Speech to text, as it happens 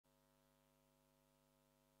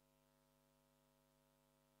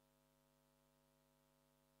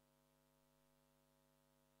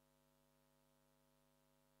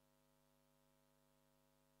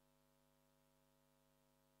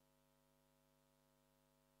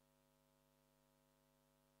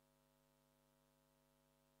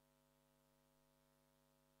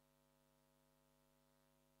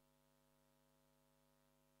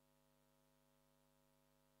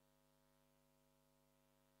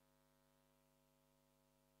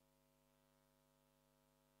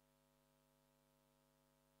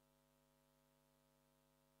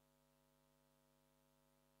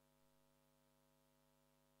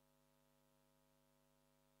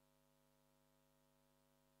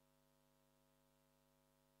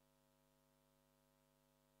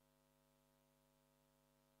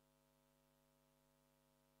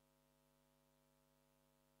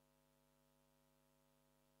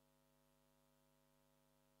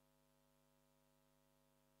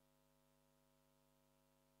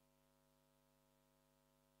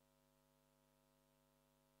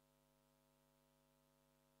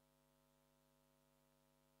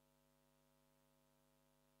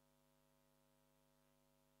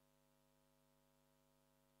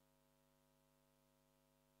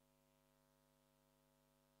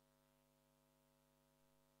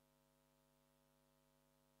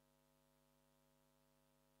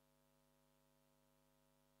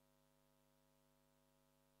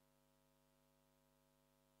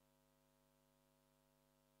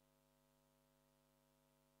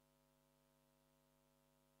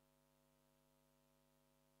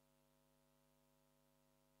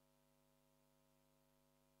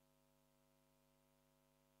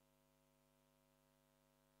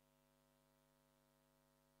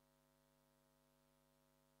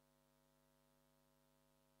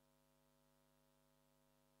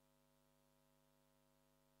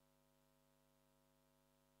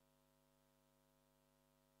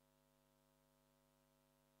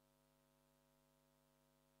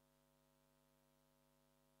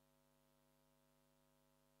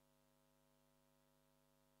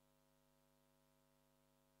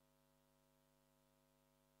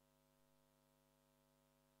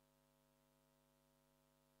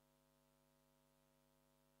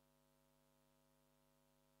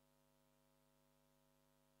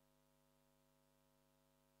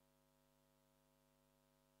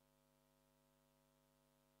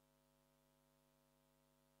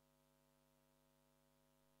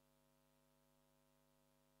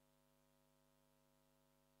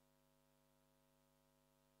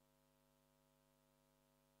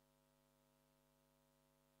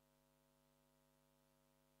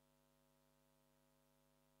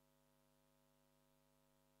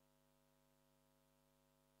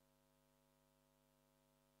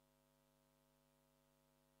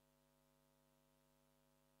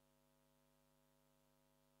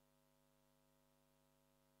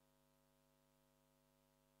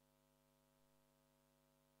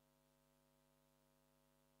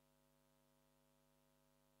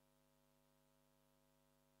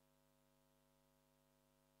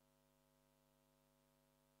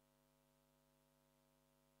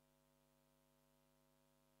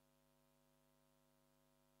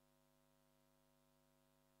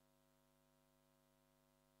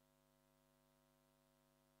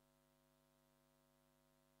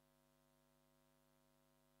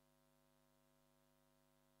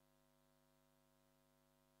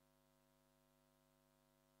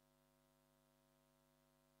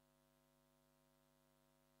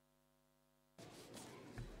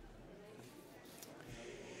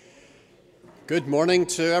Good morning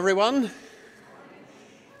to everyone,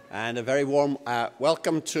 and a very warm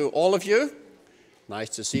welcome to all of you. Nice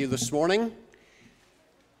to see you this morning.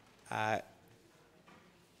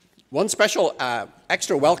 One special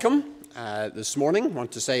extra welcome this morning. I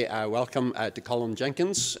want to say welcome to Colin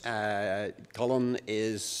Jenkins. Colin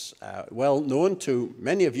is well known to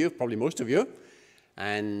many of you, probably most of you,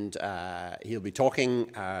 and he'll be talking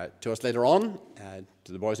to us later on,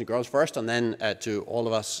 to the boys and girls first, and then to all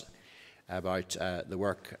of us about the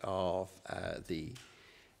work of the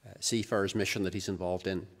Seafarers mission that he's involved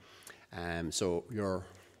in. So you're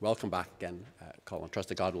welcome back again, Colin. Trust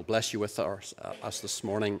that God will bless you with us this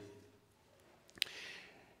morning.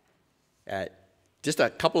 Just a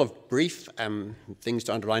couple of brief things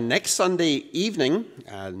to underline. Next Sunday evening,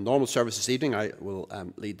 normal service this evening, I will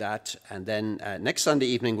lead that. And then next Sunday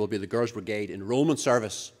evening will be the Girls' Brigade enrollment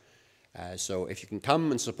service. So if you can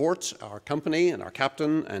come and support our company and our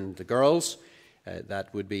captain and the girls,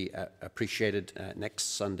 that would be appreciated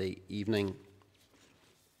next Sunday evening.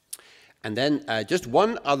 And then just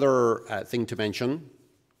one other thing to mention.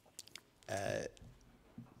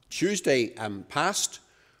 Tuesday past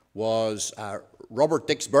was Robert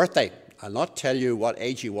Dick's birthday. I'll not tell you what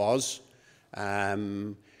age he was,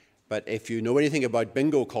 but if you know anything about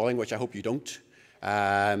bingo calling, which I hope you don't,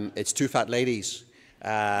 it's two fat ladies.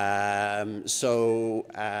 The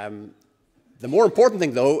more important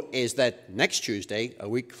thing, though, is that next Tuesday, a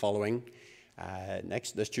week following,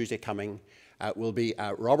 this Tuesday coming, will be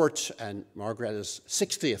Robert and Margaret's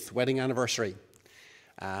 60th wedding anniversary.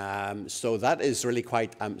 So that is really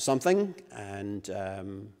quite something, and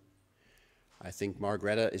I think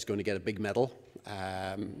Margareta is going to get a big medal.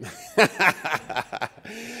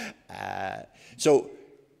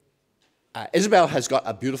 Isabel has got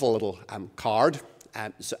a beautiful little card.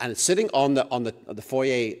 And it's sitting on the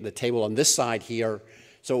foyer, the table on this side here.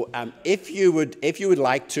 So if you would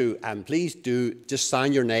like to, please do just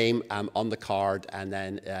sign your name on the card, and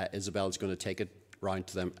then Isabel is going to take it round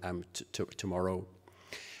to them tomorrow.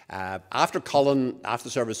 After the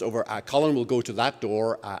service is over, Colin will go to that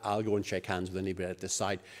door. I'll go and shake hands with anybody at this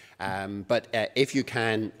side. But if you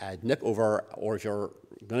can nip over, or if you're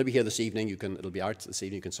going to be here this evening, it'll be out this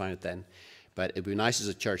evening. You can sign it then. But it'd be nice as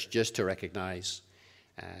a church just to recognise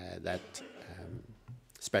that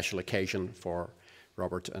special occasion for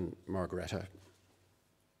Robert and Margareta.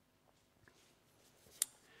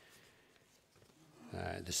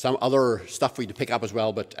 There's some other stuff for you to pick up as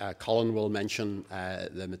well, but Colin will mention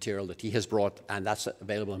the material that he has brought, and that's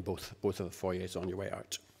available in both of the foyers on your way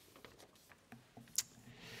out.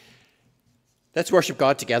 Let's worship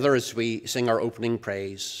God together as we sing our opening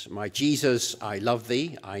praise. My Jesus, I love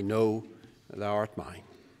thee, I know thou art mine.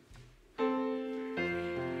 I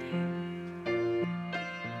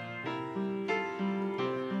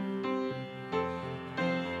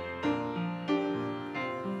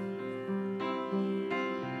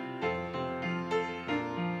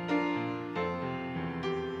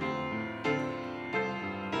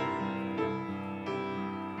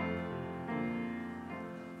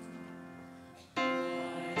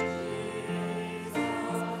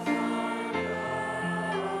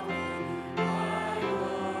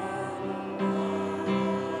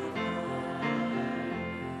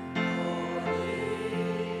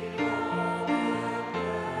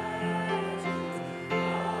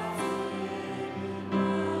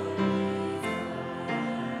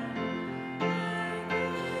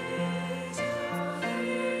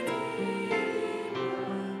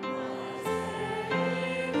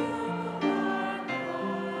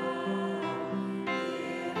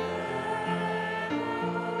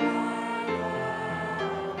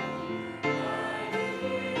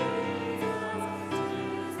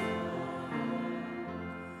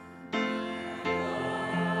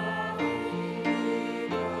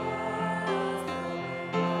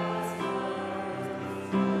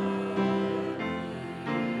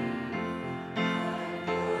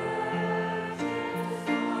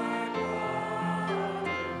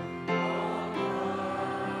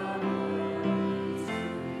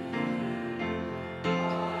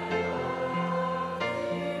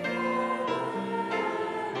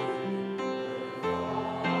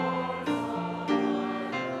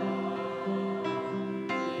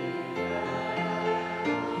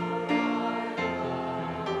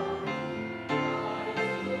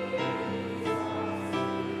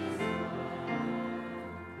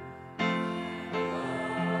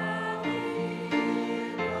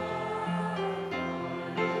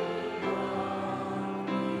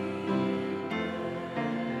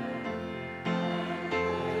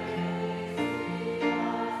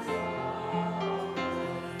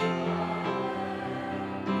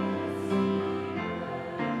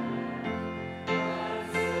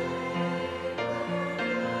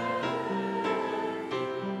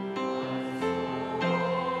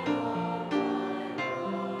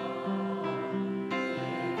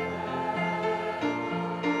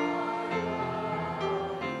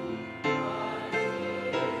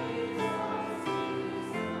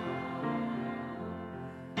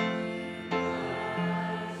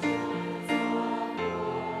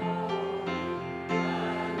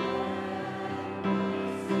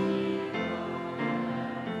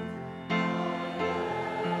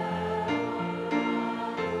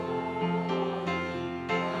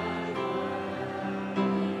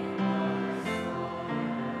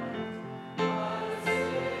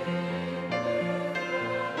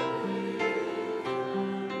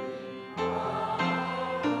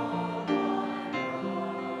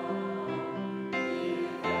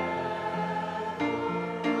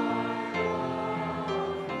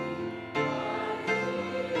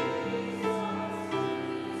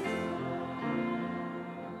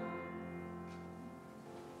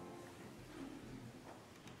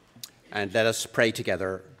and let us pray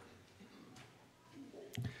together.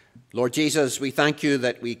 Lord Jesus, we thank you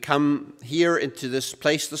that we come here into this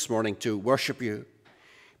place this morning to worship you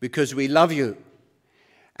because we love you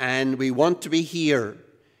and we want to be here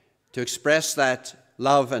to express that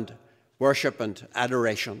love and worship and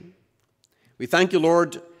adoration. We thank you,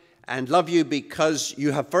 Lord, and love you because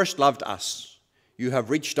you have first loved us. You have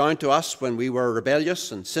reached down to us when we were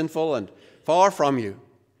rebellious and sinful and far from you.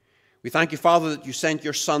 We thank you, Father, that you sent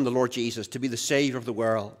your Son, the Lord Jesus, to be the Savior of the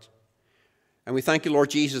world. And we thank you, Lord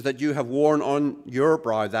Jesus, that you have worn on your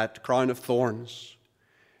brow that crown of thorns,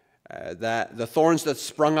 the thorns that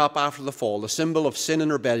sprung up after the fall, the symbol of sin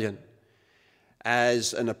and rebellion,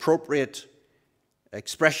 as an appropriate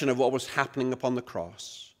expression of what was happening upon the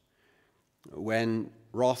cross when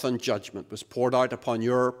wrath and judgment was poured out upon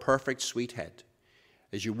your perfect sweet head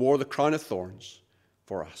as you wore the crown of thorns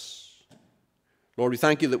for us. Lord, we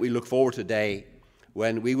thank you that we look forward to the day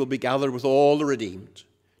when we will be gathered with all the redeemed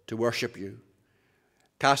to worship you,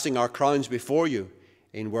 casting our crowns before you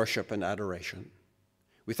in worship and adoration.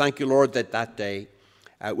 We thank you, Lord, that that day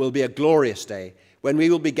will be a glorious day when we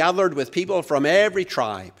will be gathered with people from every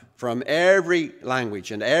tribe, from every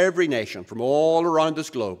language and every nation, from all around this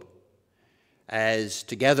globe, as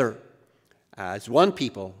together, as one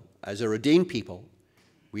people, as a redeemed people,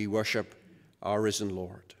 we worship our risen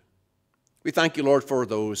Lord. We thank you, Lord, for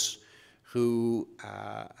those who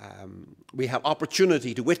we have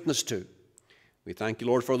opportunity to witness to. We thank you,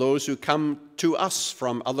 Lord, for those who come to us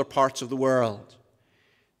from other parts of the world.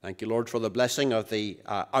 Thank you, Lord, for the blessing of the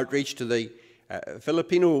outreach to the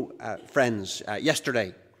Filipino friends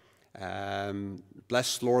yesterday.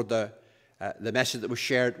 Bless, Lord, the message that was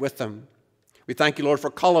shared with them. We thank you, Lord, for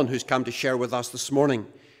Colin, who's come to share with us this morning,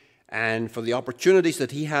 and for the opportunities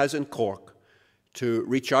that he has in Cork to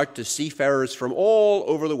reach out to seafarers from all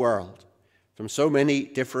over the world, from so many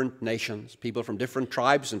different nations, people from different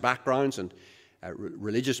tribes and backgrounds and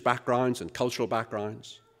religious backgrounds and cultural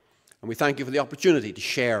backgrounds. And we thank you for the opportunity to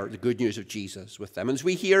share the good news of Jesus with them. And as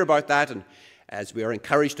we hear about that and as we are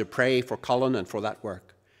encouraged to pray for Colin and for that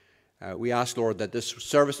work, we ask, Lord, that this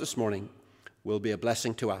service this morning will be a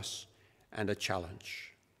blessing to us and a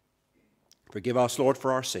challenge. Forgive us, Lord,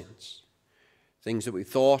 for our sins, things that we've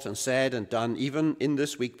thought and said and done even in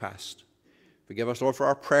this week past. Forgive us, Lord, for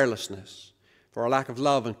our prayerlessness, for our lack of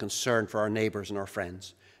love and concern for our neighbours and our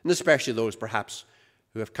friends, and especially those perhaps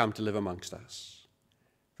who have come to live amongst us.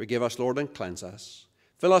 Forgive us, Lord, and cleanse us.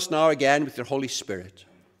 Fill us now again with your Holy Spirit,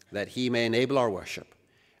 that he may enable our worship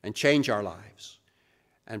and change our lives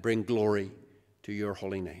and bring glory to your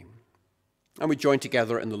holy name. And we join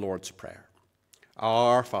together in the Lord's Prayer.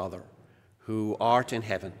 Our Father, who art in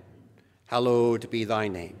heaven, hallowed be thy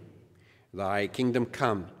name. Thy kingdom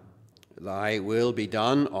come, thy will be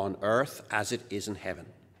done on earth as it is in heaven.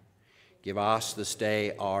 Give us this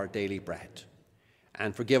day our daily bread,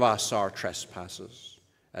 and forgive us our trespasses,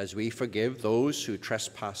 as we forgive those who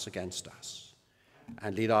trespass against us.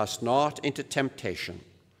 And lead us not into temptation,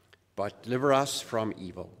 but deliver us from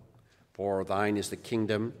evil. For thine is the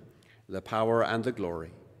kingdom, the power, and the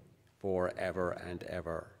glory, forever and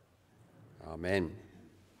ever. Amen.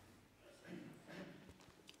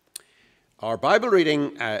 Our Bible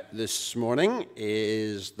reading this morning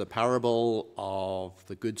is the parable of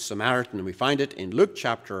the Good Samaritan, and we find it in Luke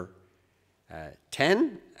chapter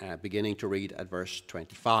 10, beginning to read at verse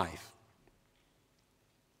 25.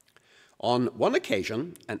 On one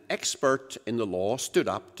occasion, an expert in the law stood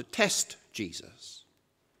up to test Jesus.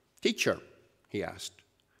 "Teacher," he asked,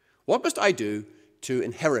 "what must I do to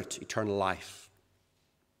inherit eternal life?"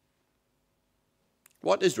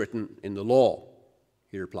 "What is written in the law?"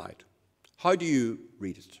 he replied. "How do you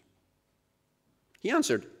read it?" He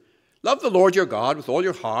answered, "Love the Lord your God with all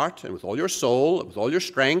your heart and with all your soul and with all your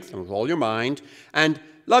strength and with all your mind, and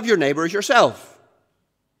love your neighbor as yourself."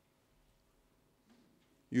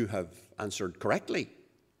 "You have answered correctly,"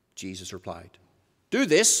 Jesus replied. "Do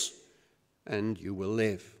this, and you will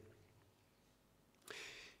live."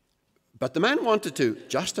 But the man wanted to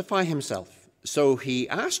justify himself, so he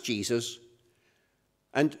asked Jesus,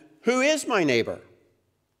 "And who is my neighbor?"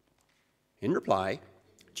 In reply,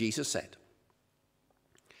 Jesus said,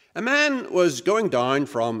 "A man was going down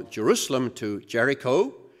from Jerusalem to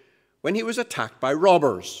Jericho when he was attacked by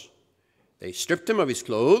robbers. They stripped him of his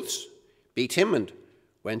clothes, beat him, and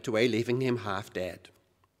went away, leaving him half dead.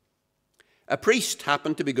 A priest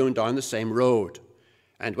happened to be going down the same road,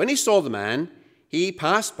 and when he saw the man, he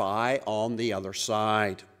passed by on the other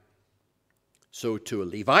side. So too a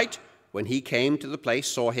Levite, when he came to the place,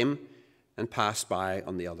 saw him and passed by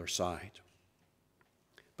on the other side.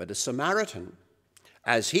 But a Samaritan,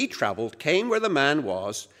 as he traveled, came where the man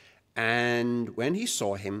was, And when he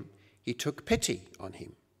saw him, he took pity on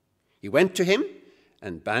him. He went to him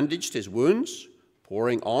and bandaged his wounds,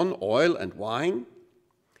 pouring on oil and wine.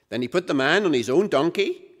 Then he put the man on his own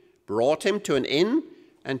donkey, brought him to an inn,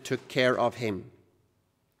 and took care of him.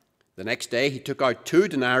 The next day he took out 2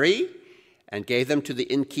 denarii and gave them to the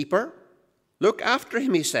innkeeper. Look after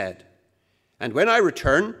him, he said, and when I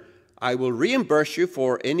return, I will reimburse you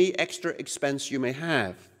for any extra expense you may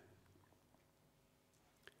have.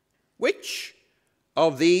 Which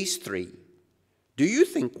of these 3 do you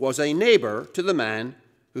think was a neighbor to the man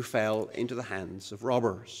who fell into the hands of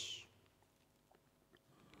robbers?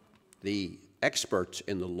 The expert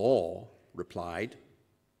in the law replied,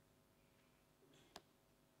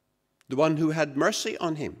 the one who had mercy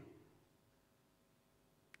on him.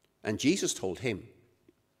 And Jesus told him,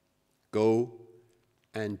 go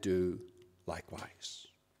and do likewise.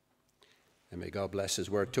 And may God bless his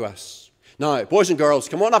word to us. Now, boys and girls,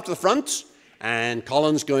 come on up to the front, and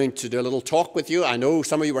Colin's going to do a little talk with you. I know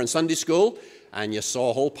some of you were in Sunday school, and you saw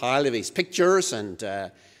a whole pile of his pictures and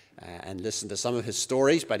listened to some of his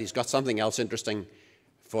stories, but he's got something else interesting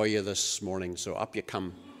for you this morning. So up you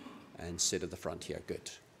come and sit at the front here.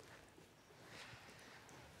 Good.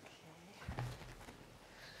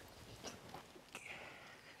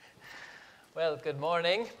 Well, good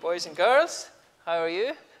morning, boys and girls. How are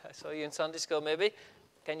you? I saw you in Sunday school, maybe.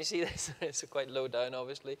 Can you see this? It's quite low down,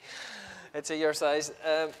 obviously. It's your size.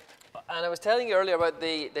 And I was telling you earlier about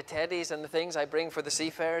the teddies and the things I bring for the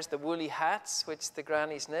seafarers, the woolly hats, which the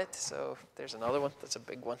grannies knit. So there's another one. That's a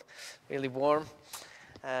big one, really warm.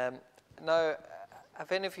 Now,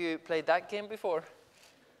 have any of you played that game before?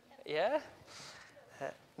 Yeah?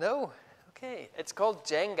 No? Okay. It's called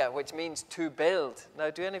Jenga, which means to build. Now,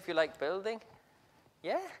 do any of you like building?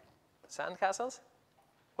 Yeah? Sandcastles?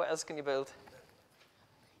 What else can you build?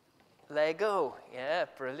 Lego. Yeah,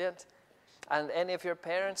 brilliant. And any of your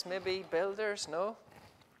parents maybe builders? No?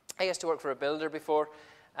 I used to work for a builder before,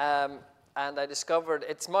 and I discovered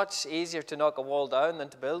it's much easier to knock a wall down than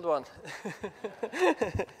to build one.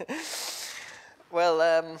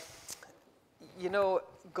 Well, you know,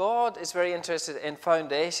 God is very interested in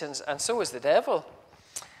foundations, and so is the devil.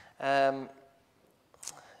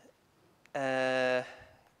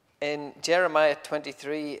 In Jeremiah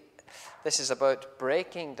 23, this is about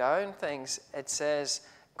breaking down things. It says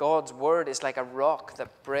God's word is like a rock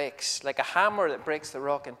that breaks, like a hammer that breaks the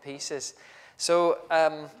rock in pieces. So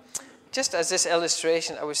just as this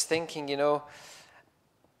illustration, I was thinking, you know,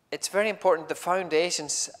 it's very important, the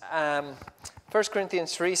foundations. 1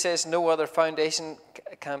 Corinthians 3 says, no other foundation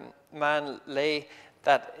can man lay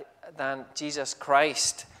than Jesus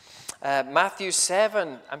Christ. Matthew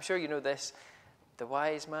 7, I'm sure you know this. The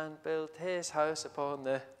wise man built his house upon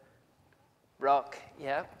the rock,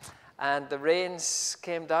 yeah. And the rains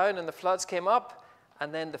came down and the floods came up.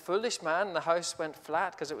 And then the foolish man, the house went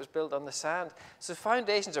flat because it was built on the sand. So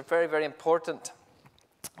foundations are very, very important.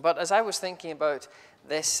 But as I was thinking about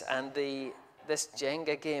this and this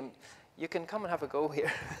Jenga game, you can come and have a go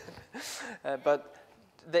here. But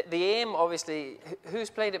the aim, obviously,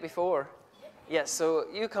 who's played it before? Yes, so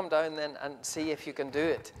you come down then and see if you can do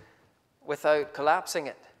it without collapsing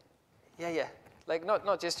it. Yeah. Like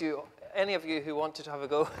not just you, any of you who wanted to have a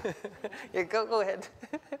go. Yeah, go ahead.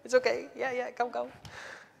 It's okay. Yeah, come.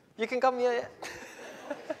 You can come, yeah.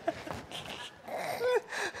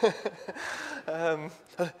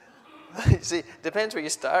 See, depends where you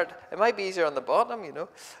start. It might be easier on the bottom, you know.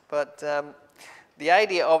 But the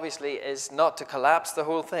idea, obviously, is not to collapse the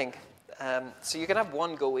whole thing. So you can have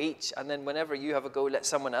one go each, and then whenever you have a go, let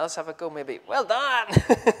someone else have a go, maybe. Well done!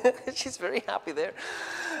 She's very happy there.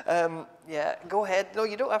 Yeah, go ahead. No,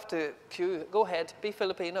 you don't have to cue. Go ahead. Be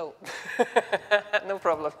Filipino. No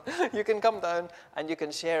problem. You can come down, and you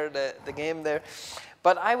can share the game there.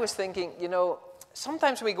 But I was thinking, you know,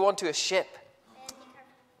 sometimes we go onto a ship.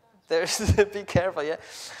 Be careful, yeah.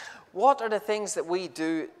 What are the things that we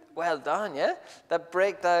do, well done, yeah, that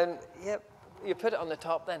break down, yep, you put it on the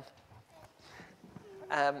top then.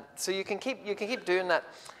 So you can keep doing that.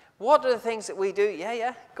 What are the things that we do?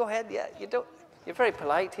 Yeah, go ahead, yeah, you're very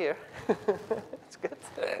polite here. It's good.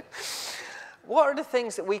 What are the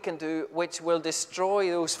things that we can do which will destroy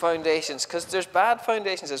those foundations? Because there's bad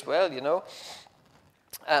foundations as well, you know.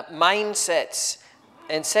 Mindsets.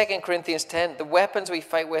 In 2 Corinthians 10, the weapons we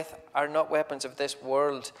fight with are not weapons of this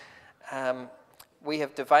world. We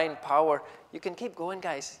have divine power. You can keep going,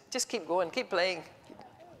 guys. Just keep going. Keep playing.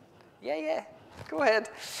 Yeah. Go ahead.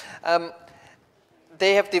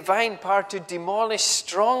 They have divine power to demolish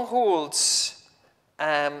strongholds,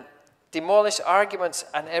 demolish arguments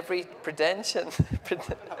and every pretension.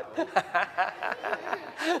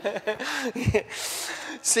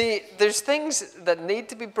 See, there's things that need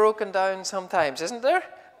to be broken down sometimes, isn't there?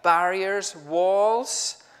 Barriers,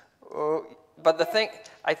 walls. Oh, but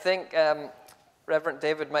I think Reverend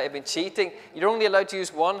David might have been cheating. You're only allowed to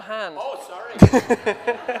use one hand. Oh, sorry.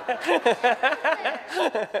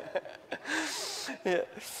 Yeah.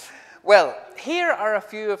 Well, here are a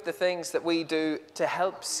few of the things that we do to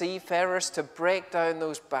help seafarers to break down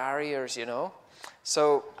those barriers, you know.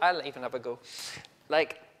 So I'll even have a go.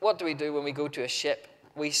 Like, what do we do when we go to a ship?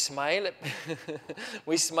 We smile at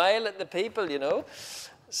we smile at the people, you know.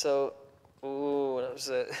 So,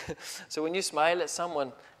 so when you smile at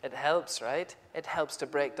someone, it helps, right? It helps to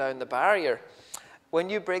break down the barrier. When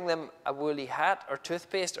you bring them a woolly hat or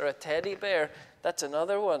toothpaste or a teddy bear, that's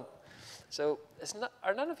another one. So,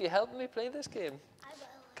 are none of you helping me play this game? I will.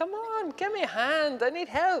 Come on, give me a hand. I need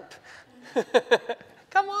help.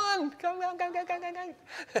 Come on. Come.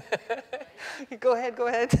 Go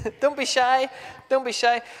ahead. Don't be shy.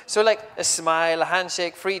 So like a smile, a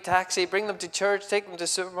handshake, free taxi, bring them to church, take them to the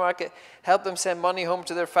supermarket, help them send money home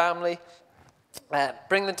to their family,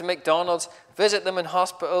 bring them to McDonald's, visit them in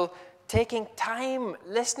hospital, taking time,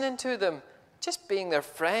 listening to them, just being their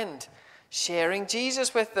friend, sharing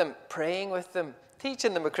Jesus with them, praying with them,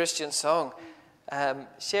 teaching them a Christian song,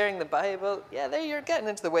 sharing the Bible. Yeah, there you're getting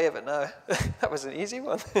into the way of it now. That was an easy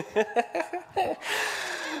one.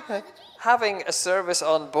 Having a service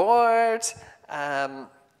on board. And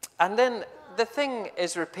then the thing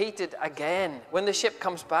is repeated again. When the ship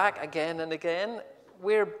comes back again and again,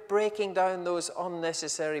 we're breaking down those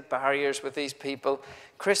unnecessary barriers with these people.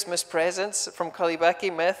 Christmas presents from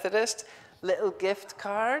Cullybecky Methodist, little gift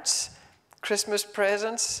cards, Christmas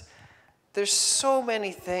presents. There's so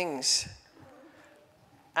many things.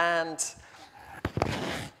 And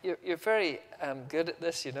you're very good at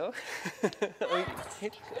this, you know.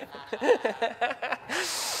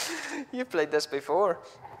 You've played this before.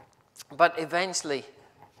 But eventually,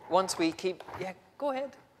 once we keep... Yeah, go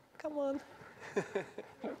ahead. Come on.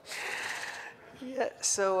 Yeah,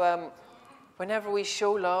 so whenever we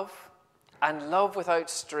show love, and love without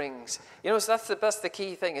strings, you know, so that's the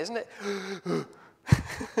key thing, isn't it?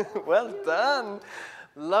 Well done.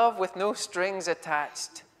 Love with no strings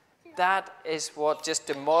attached. That is what just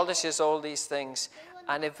demolishes all these things.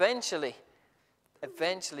 And eventually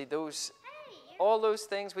all those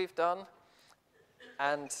things we've done,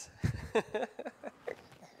 and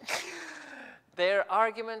their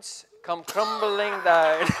arguments come crumbling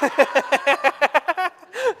down.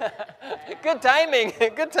 Good timing.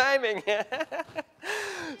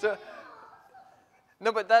 So,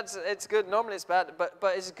 no, but it's good. Normally it's bad, but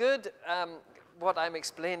it's good what I'm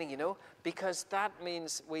explaining, you know, because that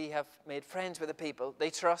means we have made friends with the people. They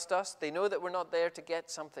trust us. They know that we're not there to get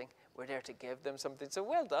something. We're there to give them something. So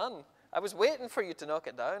well done. I was waiting for you to knock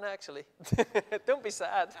it down, actually. Don't be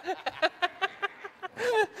sad.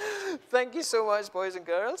 Thank you so much, boys and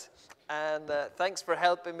girls. And thanks for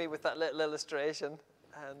helping me with that little illustration.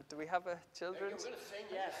 And do we have a children's? You're going to sing,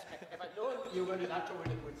 yes. If I'd known you were going to do that, I would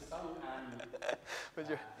have sung With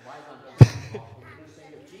your... Why Not? We're going to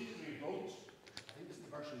sing If Jesus Rewrote. I think this is the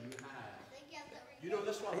version you had. You know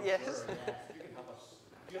this one? Yes. Sure, yes. You can help us.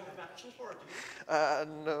 Do you have the matches for it?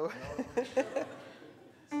 No.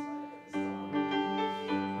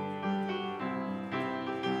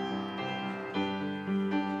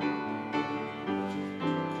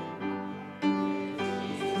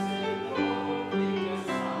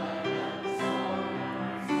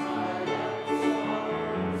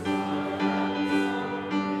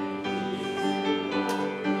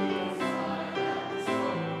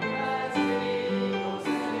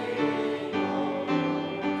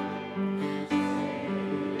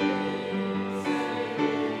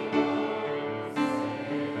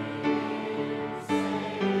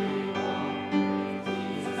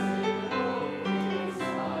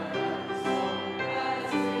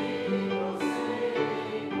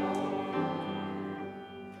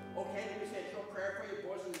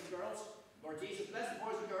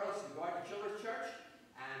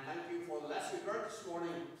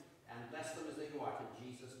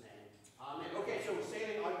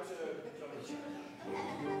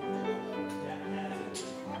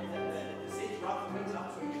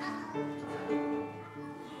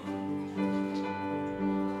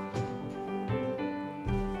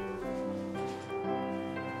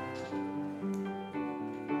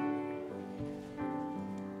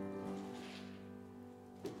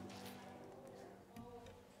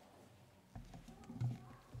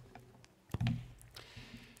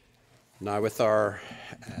 Now, with our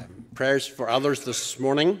prayers for others this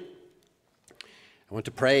morning, I want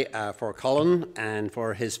to pray for Colin and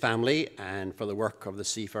for his family and for the work of the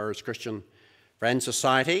Seafarers Christian Friends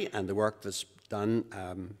Society and the work that's done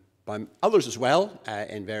by others as well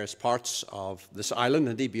in various parts of this island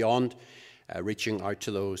and indeed beyond, reaching out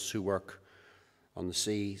to those who work on the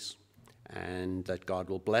seas, and that God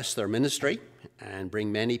will bless their ministry and bring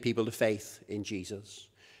many people to faith in Jesus.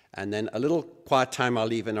 And then a little quiet time I'll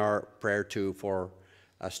leave in our prayer too for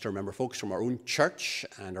us to remember folks from our own church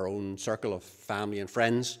and our own circle of family and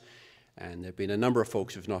friends. And there have been a number of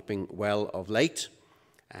folks who've not been well of late,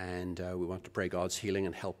 and we want to pray God's healing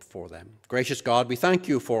and help for them. Gracious God, we thank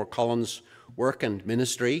you for Colin's work and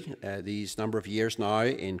ministry these number of years now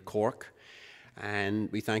in Cork.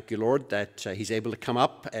 And we thank you, Lord, that he's able to come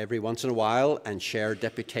up every once in a while and share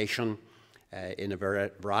deputation in a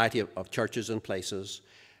variety of churches and places.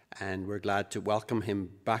 And we're glad to welcome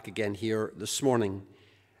him back again here this morning.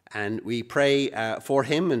 And we pray for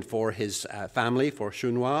him and for his family, for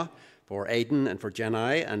Shunwa, for Aidan and for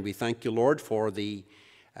Jenai. And we thank you, Lord, for the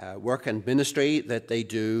work and ministry that they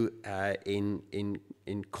do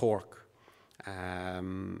in Cork.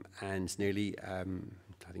 And nearly, I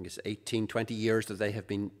think it's 18, 20 years that they have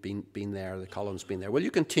been there, the Colin's been there. Will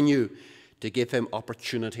you continue to give him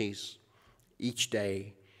opportunities each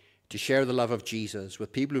day to share the love of Jesus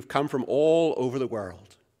with people who've come from all over the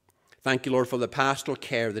world? Thank you, Lord, for the pastoral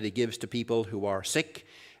care that he gives to people who are sick,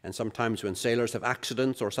 and sometimes when sailors have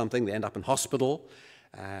accidents or something, they end up in hospital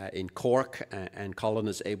in Cork, and Colin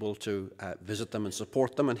is able to visit them and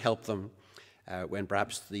support them and help them when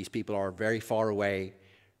perhaps these people are very far away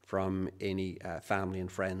from any family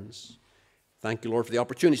and friends. Thank you, Lord, for the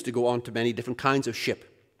opportunities to go on to many different kinds of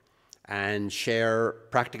ship and share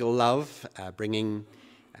practical love, bringing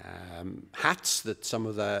hats that some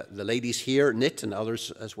of the ladies here knit and others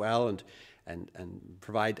as well, and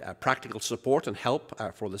provide practical support and help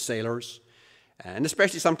for the sailors. And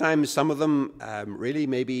especially sometimes some of them really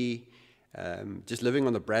maybe just living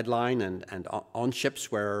on the breadline and on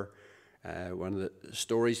ships where one of the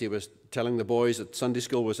stories he was telling the boys at Sunday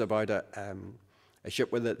school was about a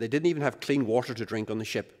ship where they didn't even have clean water to drink on the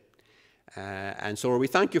ship. And so we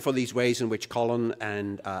thank you for these ways in which Colin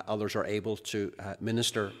and others are able to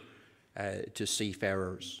minister to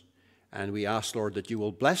seafarers. And we ask, Lord, that you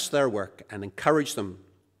will bless their work and encourage them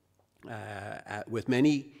with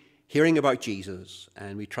many hearing about Jesus.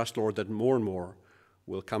 And we trust, Lord, that more and more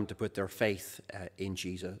will come to put their faith in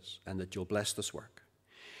Jesus, and that you'll bless this work.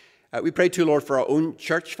 We pray too, Lord, for our own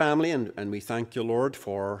church family, and we thank you, Lord,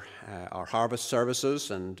 for our harvest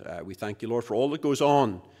services, and we thank you, Lord, for all that goes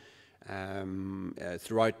on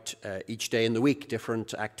throughout each day in the week,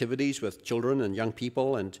 different activities with children and young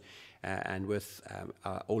people and with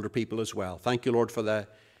older people as well. Thank you, Lord, for the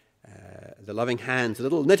loving hands, the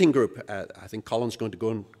little knitting group. I think Colin's going to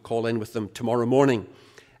go and call in with them tomorrow morning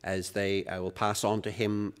as they will pass on to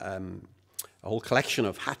him a whole collection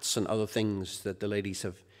of hats and other things that the ladies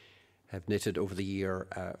have knitted over the year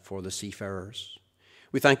for the seafarers.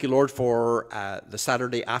 We thank you, Lord, for the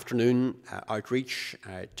Saturday afternoon outreach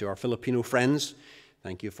to our Filipino friends.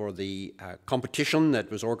 Thank you for the competition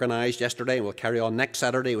that was organized yesterday and will carry on next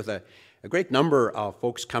Saturday with a great number of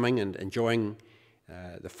folks coming and enjoying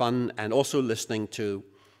the fun and also listening to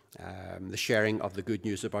the sharing of the good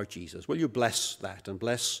news about Jesus. Will you bless that and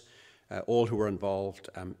bless all who are involved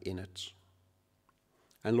in it?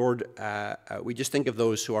 And Lord, we just think of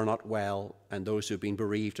those who are not well and those who have been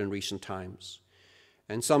bereaved in recent times.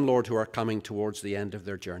 And some, Lord, who are coming towards the end of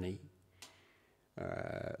their journey.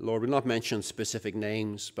 Lord, we'll not mention specific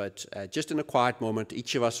names, but just in a quiet moment,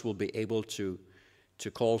 each of us will be able to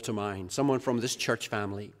call to mind someone from this church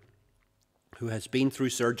family who has been through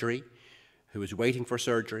surgery, who is waiting for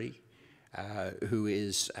surgery, who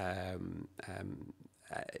is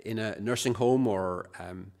in a nursing home or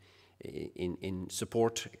in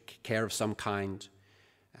support care of some kind.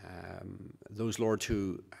 Those, Lord,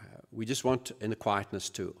 who we just want in the quietness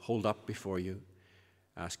to hold up before you,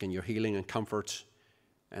 asking your healing and comfort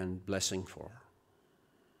and blessing for.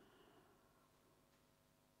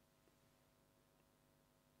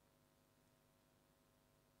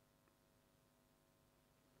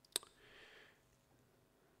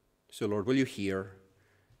 So, Lord, will you hear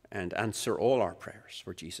and answer all our prayers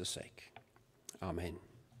for Jesus' sake? Amen.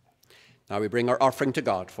 Now we bring our offering to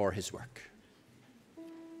God for his work.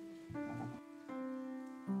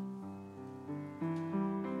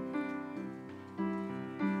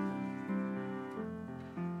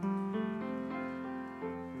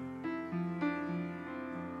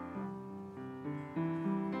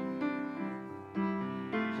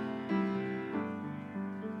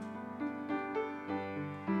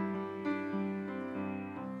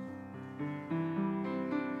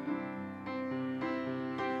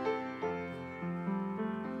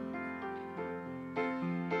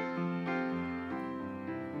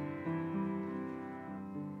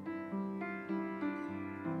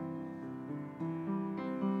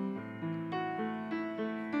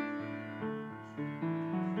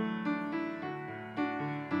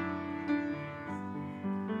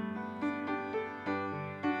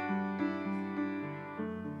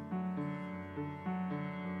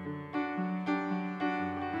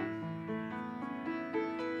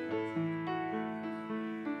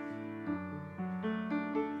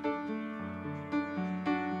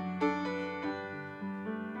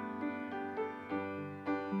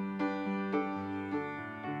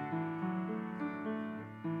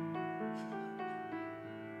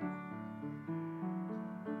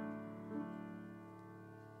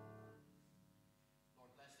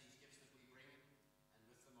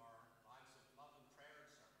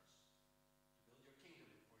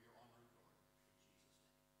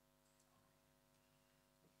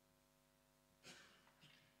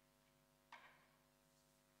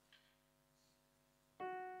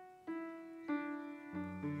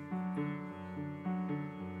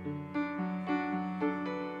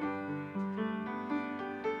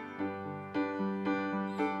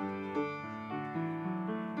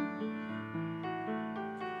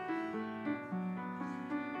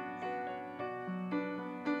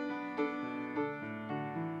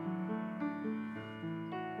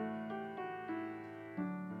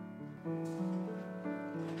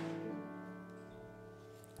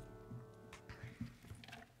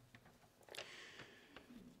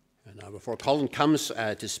 Before Colin comes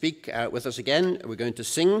to speak with us again, we're going to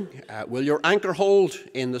sing, Will Your Anchor Hold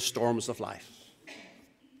in the Storms of Life?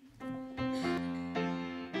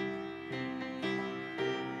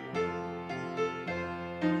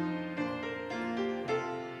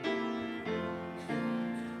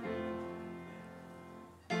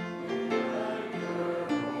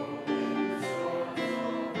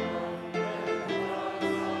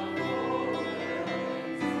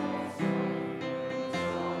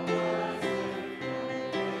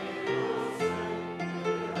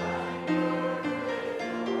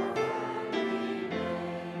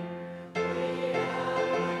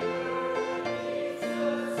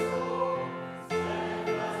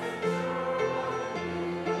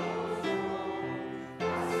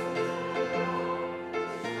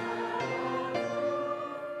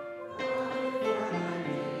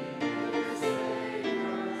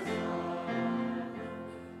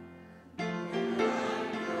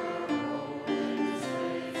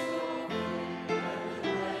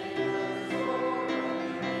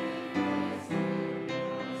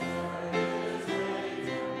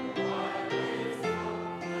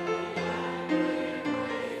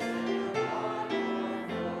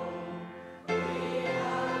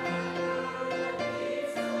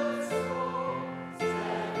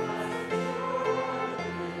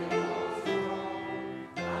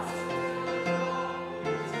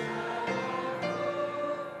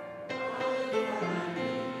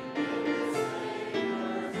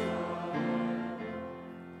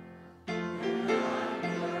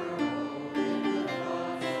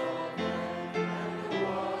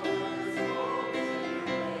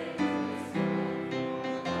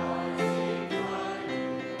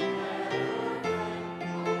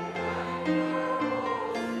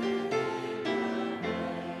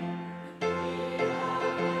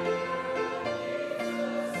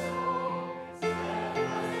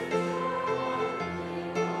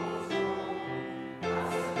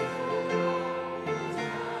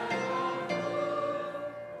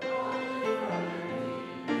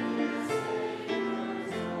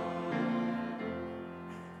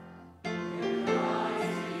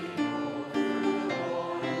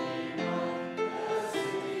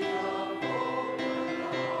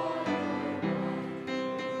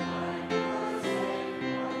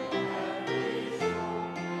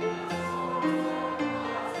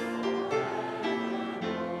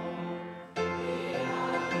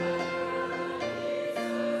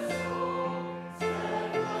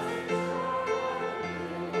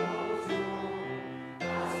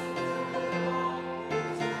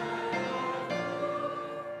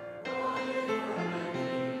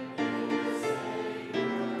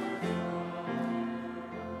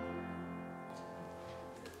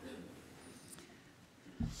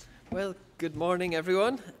 Well, good morning,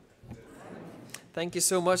 everyone. Thank you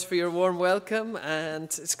so much for your warm welcome, and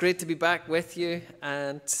it's great to be back with you,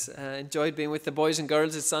 and enjoyed being with the boys and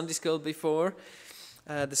girls at Sunday school before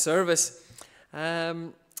the service.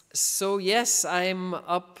 So yes, I'm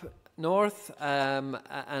up north,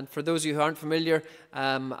 and for those of you who aren't familiar,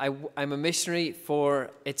 I'm a missionary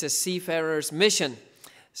it's a seafarers mission.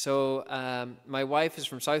 So my wife is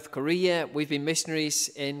from South Korea. We've been missionaries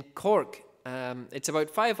in Cork. It's about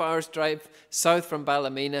 5 hours drive south from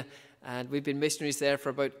Ballymena, and we've been missionaries there for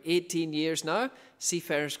about 18 years now.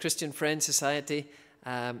 Seafarers Christian Friends Society.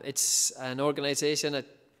 It's an organisation, a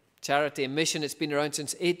charity, a mission. It's been around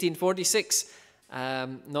since 1846.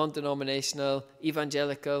 Non-denominational,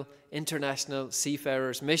 evangelical, international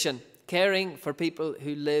seafarers mission, caring for people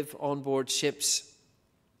who live on board ships.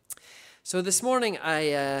 So this morning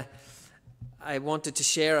I wanted to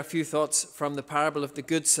share a few thoughts from the parable of the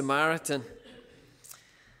Good Samaritan.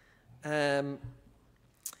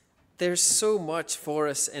 There's so much for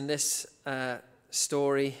us in this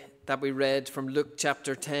story that we read from Luke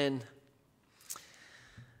chapter 10.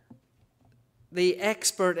 The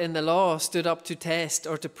expert in the law stood up to test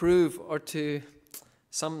or to prove or to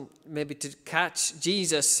maybe to catch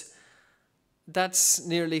Jesus. That's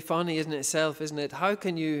nearly funny in itself, isn't it? How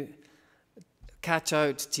can you catch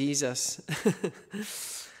out Jesus?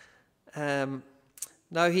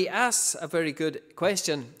 Now he asks a very good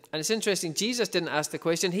question, and it's interesting, Jesus didn't ask the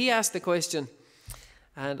question, he asked the question.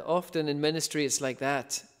 And often in ministry it's like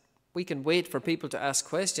that. We can wait for people to ask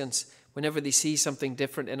questions whenever they see something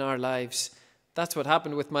different in our lives. That's what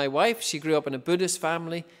happened with my wife. She grew up in a Buddhist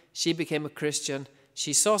family, she became a Christian,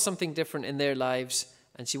 she saw something different in their lives,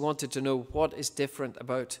 and she wanted to know what is different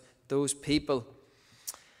about those people.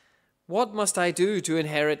 What must I do to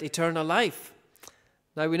inherit eternal life?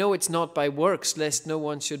 Now we know it's not by works, lest no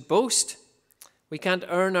one should boast. We can't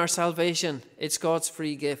earn our salvation. It's God's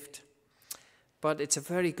free gift. but it's a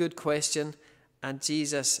very good question, and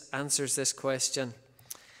Jesus answers this question.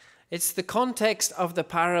 It's the context of the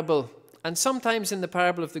parable, and sometimes in the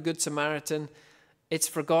parable of the Good Samaritan, it's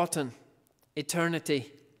forgotten,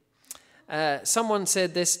 eternity. Someone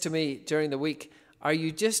said this to me during the week: are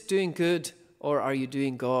you just doing good, or are you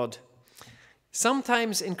doing God?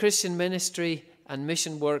 Sometimes in Christian ministry and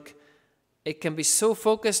mission work, it can be so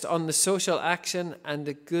focused on the social action and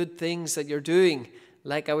the good things that you're doing.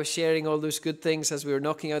 Like I was sharing all those good things as we were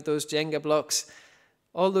knocking out those Jenga blocks.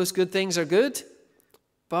 All those good things are good,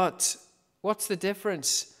 but what's the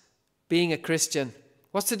difference being a Christian?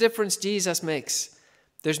 What's the difference Jesus makes?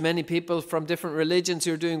 There's many people from different religions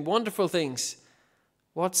who are doing wonderful things.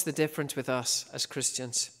 What's the difference with us as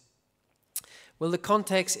Christians? Well, the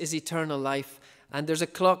context is eternal life, and there's a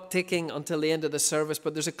clock ticking until the end of the service,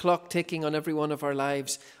 but there's a clock ticking on every one of our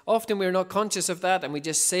lives. Often we're not conscious of that, and we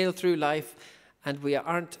just sail through life, and we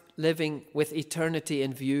aren't living with eternity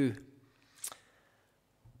in view.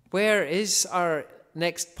 Where is our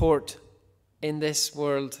next port in this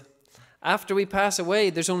world? After we pass away,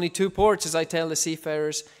 there's only two ports, as I tell the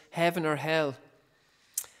seafarers: heaven or hell.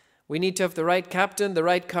 We need to have the right captain, the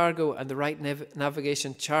right cargo, and the right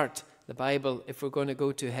navigation chart, the Bible, if we're going to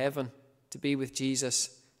go to heaven, to be with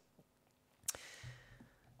Jesus.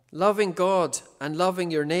 Loving God and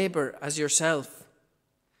loving your neighbor as yourself.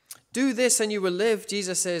 Do this and you will live,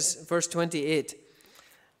 Jesus says, verse 28.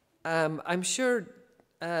 I'm sure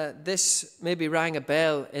this maybe rang a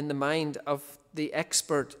bell in the mind of the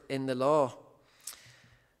expert in the law.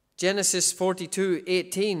 Genesis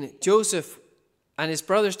 42:18, Joseph and his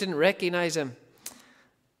brothers didn't recognize him.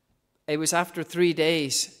 It was after 3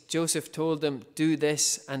 days, Joseph told them, do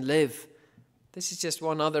this and live. This is just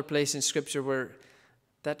one other place in Scripture where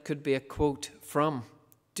that could be a quote from.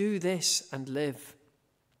 Do this and live.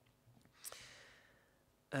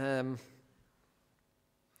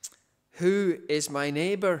 Who is my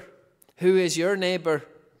neighbor? Who is your neighbor?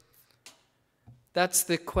 That's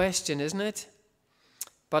the question, isn't it?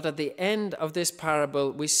 But at the end of this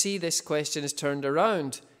parable, we see this question is turned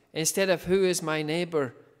around. Instead of who is my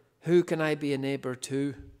neighbor, who can I be a neighbor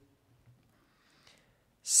to?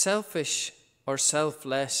 Selfish or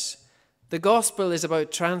selfless. The gospel is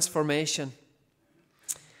about transformation.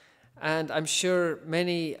 And I'm sure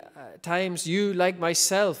many times you, like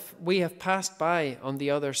myself, we have passed by on the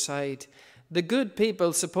other side. The good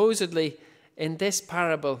people supposedly in this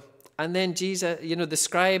parable, and then Jesus, the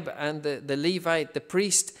scribe and the Levite, the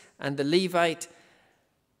priest and the Levite,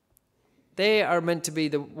 they are meant to be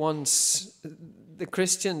the ones, the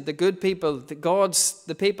Christian, the good people,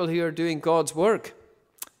 the people who are doing God's work.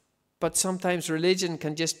 But sometimes religion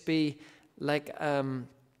can just be like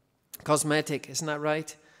cosmetic, isn't that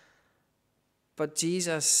right? But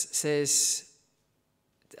Jesus says,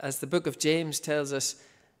 as the book of James tells us,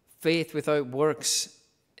 faith without works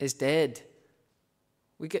is dead.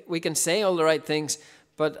 We can say all the right things,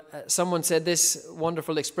 but someone said this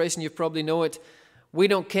wonderful expression, you probably know it: we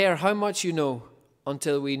don't care how much you know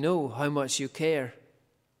until we know how much you care.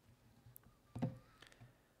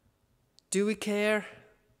 Do we care?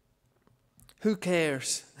 Who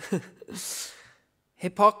cares?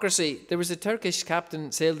 Hypocrisy. There was a Turkish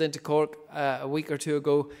captain sailed into Cork a week or two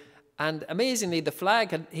ago, and amazingly the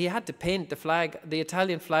flag, he had to paint the flag, the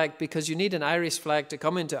Italian flag, because you need an Irish flag to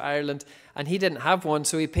come into Ireland, and he didn't have one,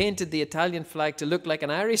 so he painted the Italian flag to look like an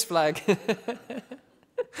Irish flag.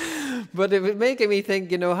 But it was making me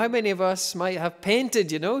think, how many of us might have painted,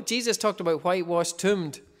 Jesus talked about whitewashed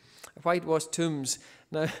tombs,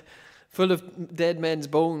 now full of dead men's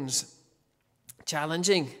bones.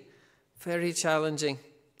 Challenging, very challenging.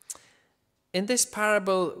 In this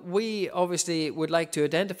parable, we obviously would like to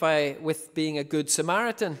identify with being a good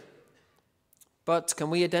Samaritan. But can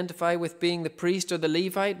we identify with being the priest or the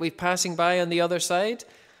Levite? We're passing by on the other side.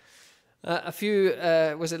 Was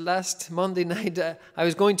it last Monday night? I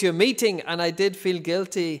was going to a meeting and I did feel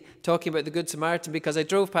guilty talking about the Good Samaritan because I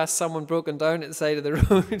drove past someone broken down at the side of the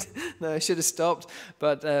road. No, I should have stopped,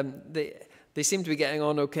 but they seem to be getting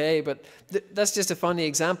on okay. But that's just a funny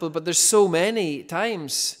example. But there's so many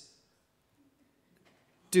times.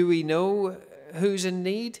 Do we know who's in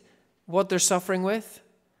need? What they're suffering with?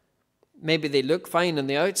 Maybe they look fine on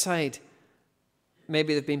the outside.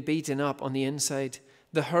 Maybe they've been beaten up on the inside.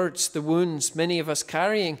 The hurts, the wounds, many of us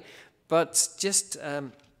carrying. But just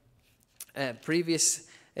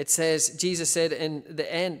it says, Jesus said in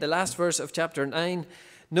the last verse of chapter 9,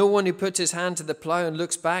 no one who puts his hand to the plow and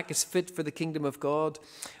looks back is fit for the kingdom of God.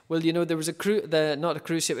 Well, there was not a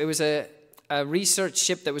cruise ship, it was a research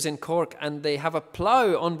ship that was in Cork, and they have a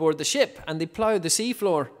plow on board the ship, and they plow the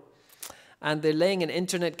seafloor. And they're laying an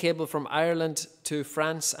internet cable from Ireland to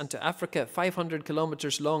France and to Africa, 500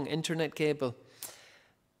 kilometers long internet cable.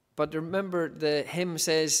 But remember, the hymn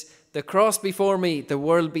says, "The cross before me, the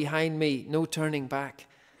world behind me, no turning back."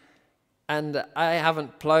 And I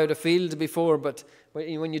haven't ploughed a field before, but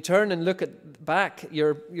when you turn and look at back,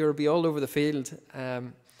 you'll be all over the field.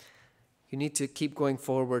 You need to keep going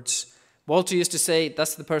forwards. Walter used to say,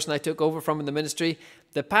 that's the person I took over from in the ministry,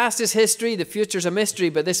 the past is history, the future's a mystery,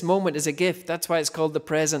 but this moment is a gift. That's why it's called the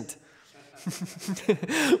present.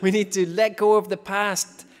 We need to let go of the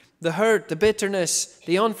past, the hurt, the bitterness,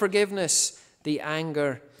 the unforgiveness, the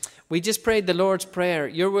anger. We just prayed the Lord's Prayer,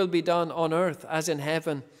 your will be done on earth as in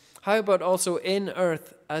heaven. How about also in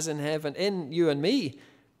earth as in heaven? In you and me,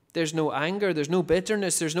 there's no anger, there's no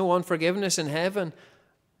bitterness, there's no unforgiveness in heaven.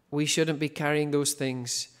 We shouldn't be carrying those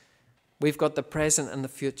things. We've got the present and the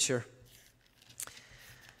future.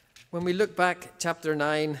 When we look back, chapter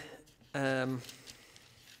 9,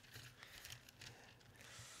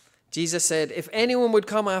 Jesus said, "If anyone would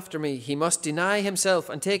come after me, he must deny himself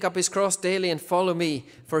and take up his cross daily and follow me.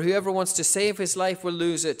 For whoever wants to save his life will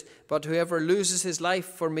lose it, but whoever loses his life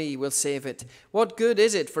for me will save it. What good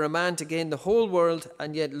is it for a man to gain the whole world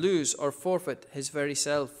and yet lose or forfeit his very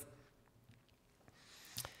self?"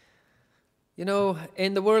 You know,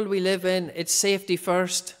 in the world we live in, it's safety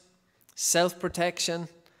first, self-protection,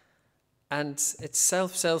 and it's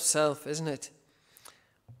self, isn't it?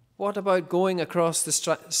 What about going across the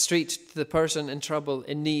street to the person in trouble,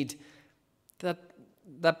 in need?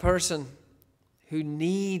 That person who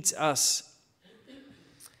needs us.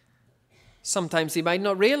 Sometimes they might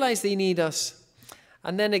not realize they need us.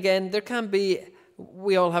 And then again, there can be,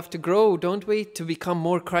 we all have to grow, don't we? To become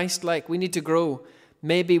more Christ-like, we need to grow.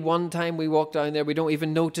 Maybe one time we walk down there, we don't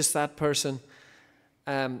even notice that person.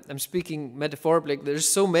 I'm speaking metaphorically. There's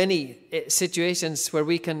so many situations where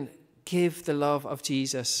we can give the love of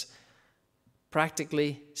Jesus,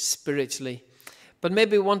 practically, spiritually. But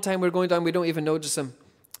maybe one time we're going down, we don't even notice them.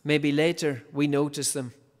 Maybe later we notice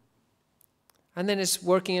them. And then it's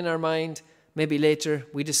working in our mind. Maybe later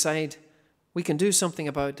we decide we can do something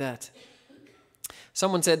about that.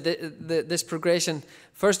 Someone said this progression,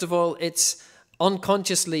 first of all, it's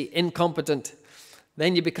unconsciously incompetent.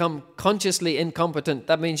 Then you become consciously incompetent.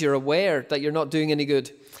 That means you're aware that you're not doing any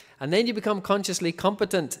good. And then you become consciously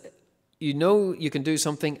competent. You know you can do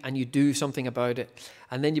something and you do something about it.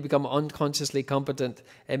 And then you become unconsciously competent.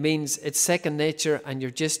 It means it's second nature and you're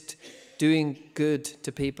just doing good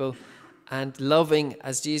to people and loving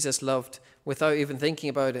as Jesus loved without even thinking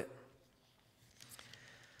about it.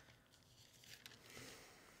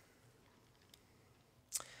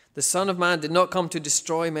 The Son of Man did not come to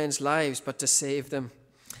destroy men's lives, but to save them.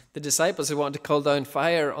 The disciples who wanted to call down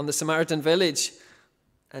fire on the Samaritan village.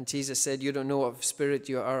 And Jesus said, you don't know what spirit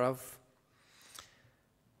you are of.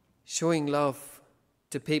 Showing love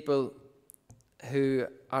to people who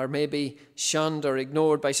are maybe shunned or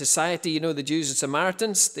ignored by society. You know, the Jews and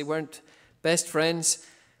Samaritans, they weren't best friends.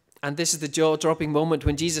 And this is the jaw-dropping moment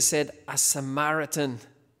when Jesus said, a Samaritan.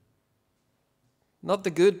 Not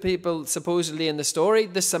the good people supposedly in the story.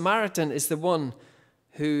 The Samaritan is the one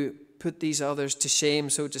who put these others to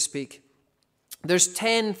shame, so to speak. There's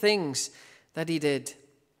 10 things that he did.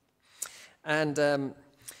 And,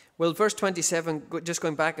 verse 27, just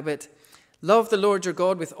going back a bit. Love the Lord your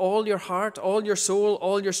God with all your heart, all your soul,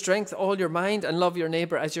 all your strength, all your mind, and love your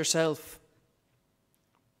neighbor as yourself.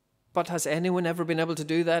 But has anyone ever been able to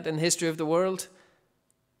do that in the history of the world?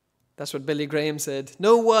 That's what Billy Graham said.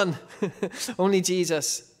 No one. Only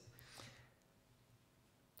Jesus.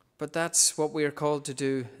 But that's what we are called to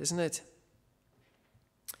do, isn't it?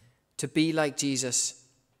 To be like Jesus.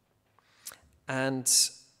 And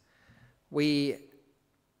we,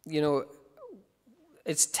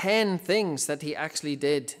 it's 10 things that he actually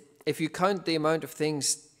did. If you count the amount of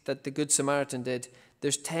things that the Good Samaritan did,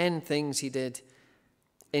 there's 10 things he did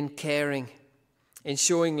in caring, in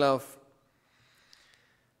showing love.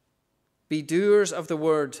 Be doers of the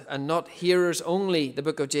word and not hearers only, the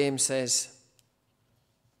book of James says.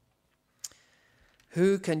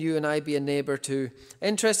 Who can you and I be a neighbor to?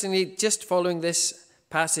 Interestingly, just following this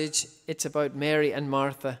passage, it's about Mary and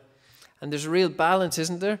Martha. And there's a real balance,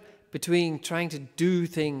 isn't there, between trying to do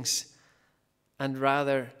things and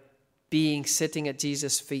rather sitting at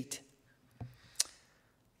Jesus' feet.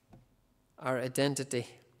 Our identity.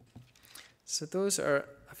 So those are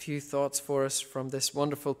a few thoughts for us from this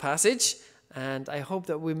wonderful passage, and I hope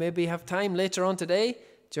that we maybe have time later on today,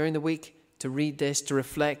 during the week, to read this, to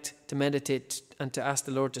reflect, to meditate, and to ask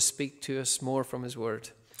the Lord to speak to us more from his word.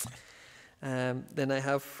 Then I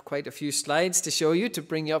have quite a few slides to show you to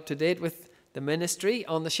bring you up to date with the ministry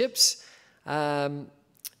on the ships.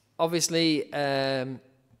 Obviously,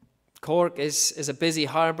 Cork is a busy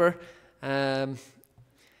harbour.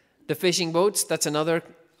 The fishing boats, that's another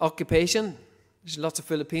occupation. There's lots of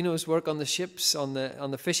Filipinos work on the ships, on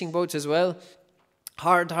the fishing boats as well.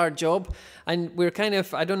 Hard job. And we're kind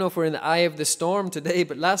of, I don't know if we're in the eye of the storm today,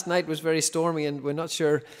 but last night was very stormy, and we're not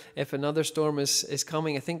sure if another storm is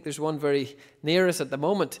coming. I think there's one very near us at the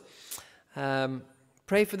moment.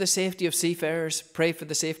 Pray for the safety of seafarers. Pray for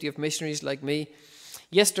the safety of missionaries like me.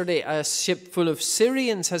 Yesterday, a ship full of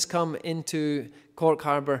Syrians has come into Cork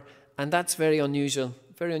Harbour, and that's very unusual.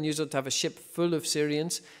 Very unusual to have a ship full of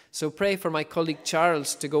Syrians. So pray for my colleague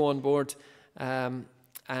Charles to go on board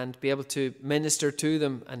and be able to minister to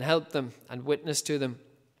them and help them and witness to them.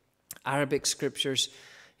 Arabic scriptures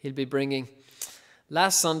he'll be bringing.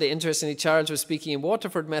 Last Sunday, interestingly, Charles was speaking in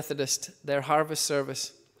Waterford Methodist, their harvest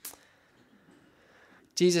service.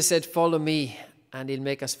 Jesus said, "Follow me, and he'll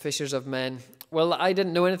make us fishers of men." Well, I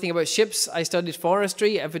didn't know anything about ships. I studied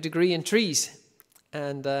forestry. I have a degree in trees.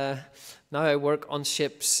 And now I work on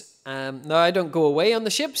ships. Now I don't go away on the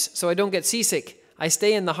ships, so I don't get seasick. I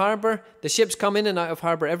stay in the harbour. The ships come in and out of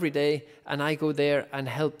harbour every day, and I go there and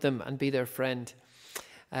help them and be their friend.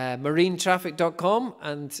 Marinetraffic.com,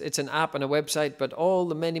 and it's an app and a website, but all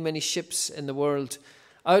the many ships in the world,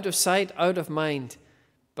 out of sight, out of mind.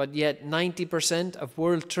 But yet 90% of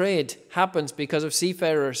world trade happens because of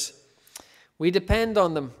seafarers. We depend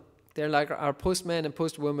on them. They're like our postmen and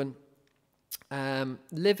postwomen,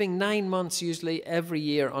 living 9 months usually every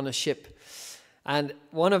year on a ship. And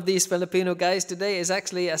one of these Filipino guys today is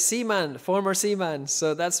actually a seaman, former seaman.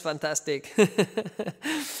 So that's fantastic.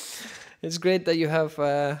 It's great that you have,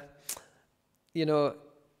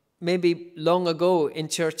 maybe long ago in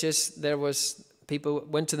churches there was people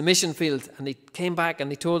went to the mission field and they came back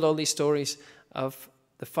and they told all these stories of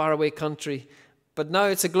the faraway country. But now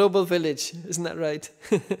it's a global village, isn't that right?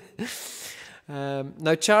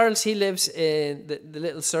 Now Charles, he lives in the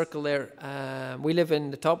little circle there. We live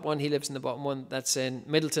in the top one, he lives in the bottom one. That's in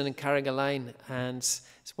Middleton and Carrigaline. And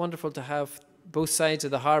it's wonderful to have both sides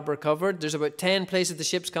of the harbour covered. There's about 10 places the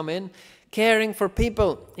ships come in. Caring for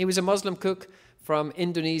people. He was a Muslim cook from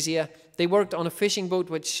Indonesia. They worked on a fishing boat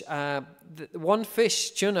which one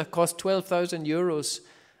fish, tuna, cost 12,000 euros.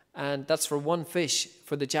 And that's for one fish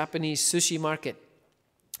for the Japanese sushi market.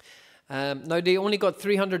 Now, they only got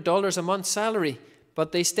 $300 a month salary,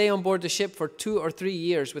 but they stay on board the ship for 2 or 3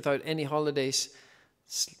 years without any holidays,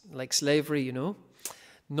 like slavery, you know.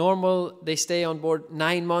 Normal, they stay on board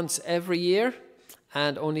 9 months every year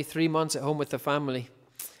and only 3 months at home with the family.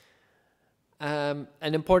 An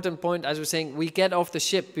important point, as we're saying, we get off the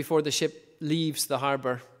ship before the ship leaves the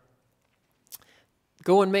harbour.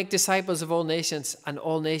 Go and make disciples of all nations, and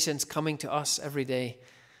all nations coming to us every day.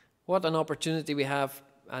 What an opportunity we have.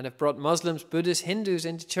 And I've brought Muslims, Buddhists, Hindus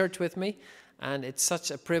into church with me. And it's such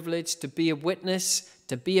a privilege to be a witness,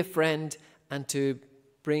 to be a friend, and to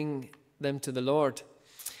bring them to the Lord.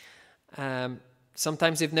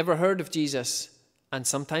 Sometimes they've never heard of Jesus. And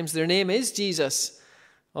sometimes their name is Jesus.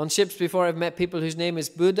 On ships before, I've met people whose name is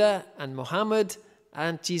Buddha and Muhammad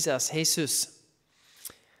and Jesus.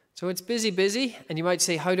 So it's busy. And you might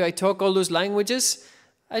say, how do I talk all those languages?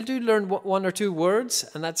 I do learn 1 or 2 words,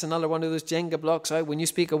 and that's another one of those Jenga blocks. Right? When you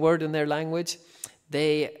speak a word in their language,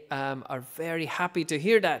 they are very happy to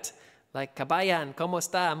hear that. Like, kabayan, como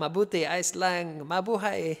esta, mabuti, ais lang,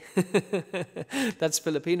 mabuhay. That's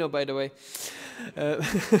Filipino, by the way.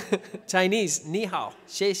 Chinese, ni hao,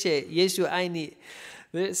 she she, yesu ai ni.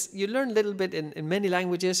 You learn a little bit in many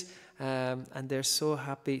languages, and they're so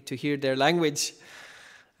happy to hear their language.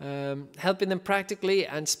 Helping them practically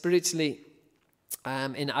and spiritually.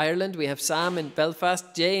 In Ireland, we have Sam in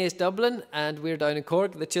Belfast, Jay is Dublin, and we're down in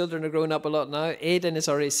Cork. The children are growing up a lot now. Aidan is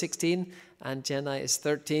already 16, and Jenna is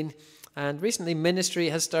 13. And recently, ministry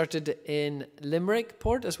has started in Limerick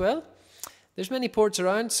port as well. There's many ports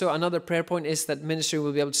around, so another prayer point is that ministry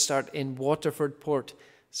will be able to start in Waterford port.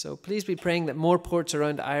 So please be praying that more ports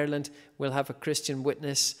around Ireland will have a Christian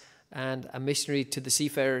witness and a missionary to the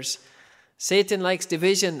seafarers. Satan likes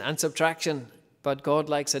division and subtraction, but God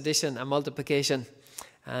likes addition and multiplication,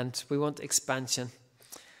 and we want expansion.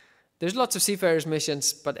 There's lots of seafarers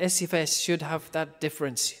missions, but SCFS should have that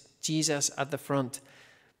difference, Jesus at the front.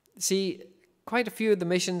 See, quite a few of the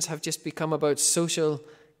missions have just become about social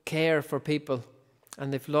care for people,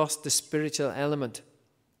 and they've lost the spiritual element.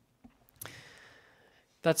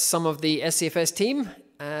 That's some of the SCFS team.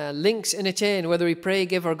 Links in a chain, whether we pray,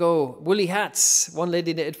 give or go. Woolly hats. One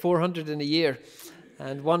lady knitted 400 in a year.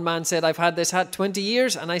 And one man said, I've had this hat 20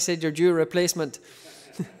 years. And I said, you're due a replacement.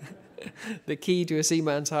 The key to a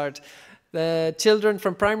seaman's heart. the children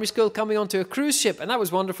from primary school coming onto a cruise ship, and that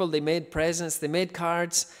was wonderful. They made presents, they made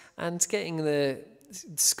cards, and getting the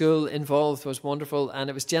school involved was wonderful. And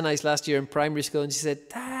it was Jenny's last year in primary school, and she said,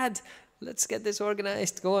 "Dad, let's get this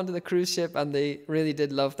organized, go onto the cruise ship," and they really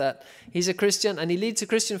did love that. He's a Christian, and he leads a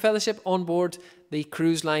Christian fellowship on board the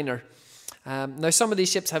cruise liner. Now, some of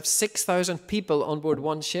these ships have 6,000 people on board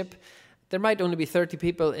one ship. There might only be 30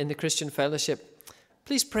 people in the Christian fellowship.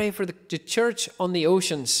 Please pray for the church on the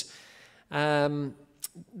oceans.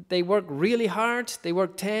 They work really hard. They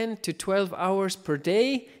work 10 to 12 hours per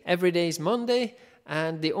day. Every day is Monday,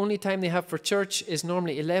 and the only time they have for church is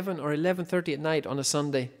normally 11 or 11:30 at night on a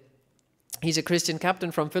Sunday. He's a Christian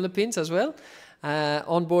captain from Philippines as well,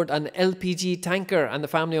 on board an LPG tanker, and the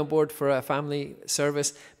family on board for a family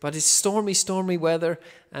service. But it's stormy weather,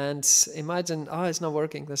 and imagine, it's not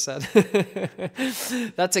working. That's sad.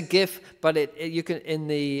 That's a GIF, but you can in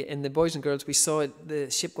the boys and girls we saw the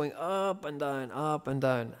ship going up and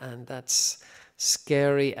down, and that's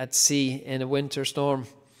scary at sea in a winter storm.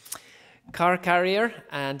 Car carrier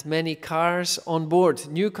and many cars on board.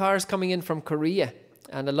 New cars coming in from Korea,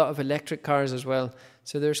 and a lot of electric cars as well.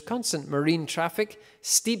 So there's constant marine traffic,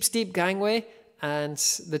 steep gangway, and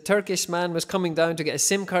the Turkish man was coming down to get a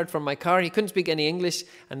SIM card from my car. He couldn't speak any English,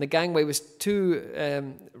 and the gangway was too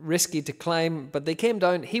risky to climb, but they came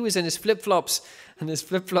down. He was in his flip-flops, and his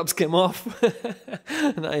flip-flops came off,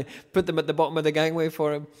 and I put them at the bottom of the gangway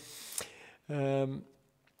for him.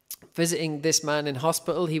 Visiting this man in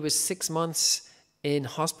hospital. He was 6 months in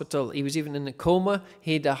hospital. He was even in a coma.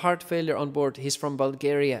 He had a heart failure on board. He's from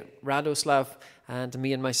Bulgaria, Radoslav, and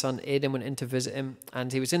me and my son Aidan went in to visit him,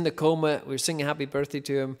 and he was in the coma. We were singing happy birthday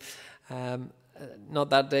to him. Not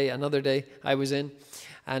that day, another day I was in,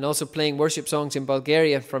 and also playing worship songs in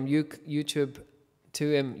Bulgaria from YouTube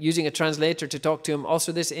to him, using a translator to talk to him.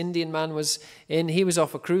 Also, this Indian man was in. He was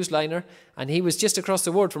off a cruise liner, and he was just across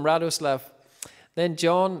the road from Radoslav. Then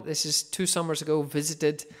John, this is 2 summers ago,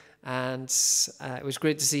 visited, and it was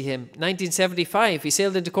great to see him. 1975, he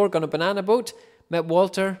sailed into Cork on a banana boat, met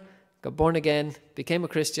Walter, got born again, became a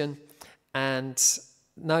Christian, and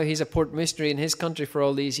now he's a port missionary in his country for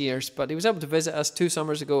all these years. But he was able to visit us 2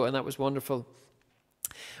 summers ago, and that was wonderful.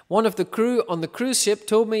 One of the crew on the cruise ship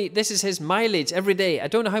told me this is his mileage every day. I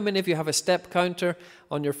don't know how many of you have a step counter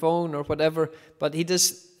on your phone or whatever, but he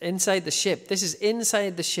does inside the ship. This is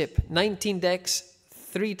inside the ship, 19 decks,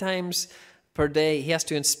 3 times per day. He has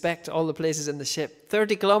to inspect all the places in the ship.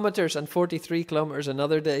 30 kilometers and 43 kilometers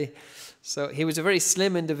another day. So he was a very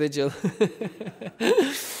slim individual.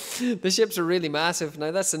 The ships are really massive.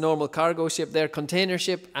 Now, that's a normal cargo ship there, container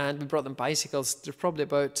ship, and we brought them bicycles. There's probably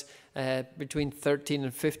about between 13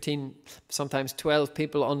 and 15, sometimes 12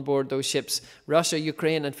 people on board those ships. Russia,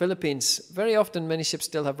 Ukraine, and Philippines. Very often, many ships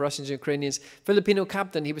still have Russians and Ukrainians. Filipino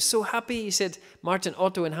captain, he was so happy. He said, Martin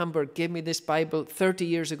Otto in Hamburg gave me this Bible 30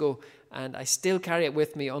 years ago, and I still carry it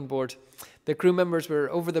with me on board. The crew members were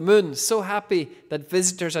over the moon, so happy that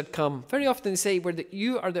visitors had come. Very often they say,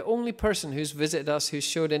 you are the only person who's visited us, who's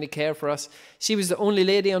showed any care for us. She was the only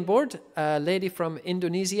lady on board, a lady from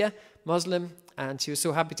Indonesia, Muslim, and she was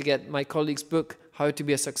so happy to get my colleague's book, How to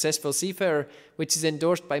be a Successful Seafarer, which is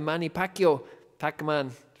endorsed by Manny Pacquiao,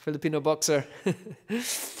 Pac-Man, Filipino boxer.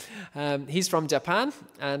 He's from Japan,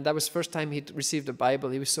 and that was the first time he'd received a Bible.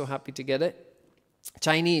 He was so happy to get it.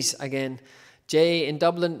 Chinese again. Jay in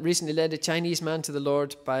Dublin recently led a Chinese man to the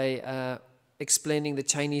Lord by explaining the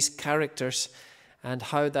Chinese characters and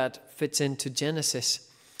how that fits into Genesis.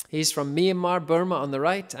 He's from Myanmar, Burma on the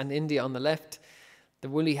right, and India on the left. The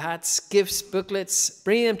woolly hats, gifts, booklets,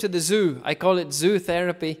 bringing them to the zoo. I call it zoo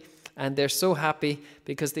therapy, and they're so happy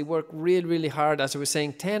because they work really, really hard. As I was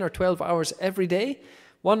saying, 10 or 12 hours every day.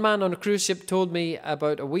 One man on a cruise ship told me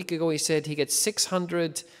about a week ago, he said he gets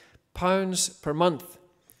 £600 per month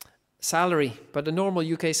salary, but a normal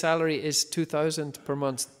UK salary is $2,000 per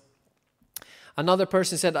month. Another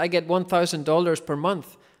person said, I get $1,000 per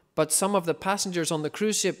month, but some of the passengers on the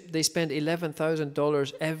cruise ship, they spend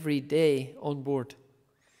 $11,000 every day on board.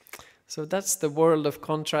 So that's the world of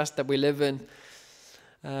contrast that we live in.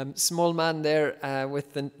 Small man there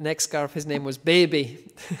with the neck scarf, his name was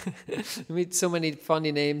Baby. We meet so many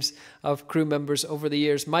funny names of crew members over the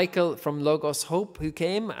years. Michael from Logos Hope, who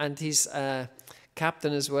came, and he's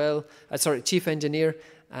captain as well, chief engineer,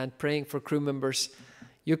 and praying for crew members.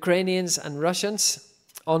 Ukrainians and Russians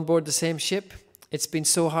on board the same ship. It's been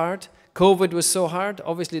so hard. COVID was so hard.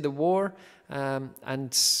 Obviously the war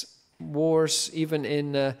and wars even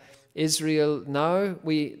in Israel now.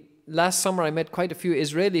 Last summer I met quite a few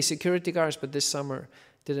Israeli security guards, but this summer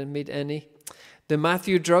didn't meet any. The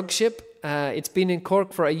Matthew drug ship, It's been in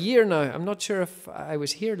Cork for a year now. I'm not sure if I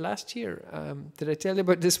was here last year. Did I tell you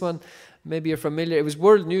about this one? Maybe you're familiar. It was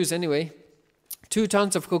world news anyway. 2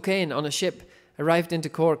 tons of cocaine on a ship arrived into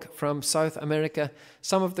Cork from South America.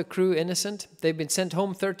 Some of the crew innocent. They've been sent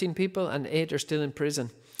home, 13 people, and 8 are still in prison.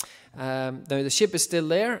 Now the ship is still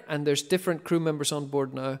there, and there's different crew members on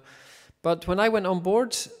board now. But when I went on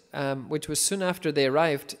board, which was soon after they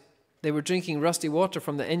arrived, they were drinking rusty water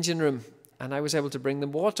from the engine room, and I was able to bring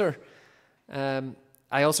them water.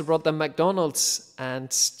 I also brought them McDonald's, and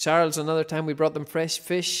Charles, another time, we brought them fresh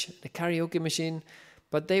fish, the karaoke machine.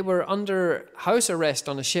 But they were under house arrest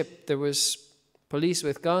on a ship. There was police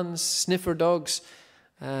with guns, sniffer dogs,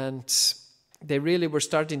 and they really were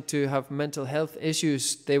starting to have mental health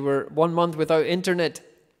issues. They were 1 month without internet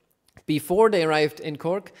before they arrived in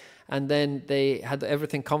Cork, and then they had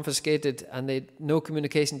everything confiscated, and they had no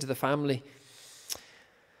communication to the family.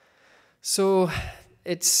 So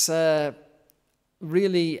it's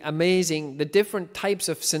really amazing, the different types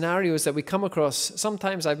of scenarios that we come across.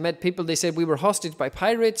 Sometimes I've met people, they said we were hostage by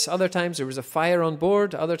pirates. Other times there was a fire on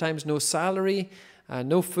board. Other times no salary,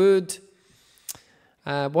 no food.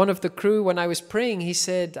 One of the crew, when I was praying,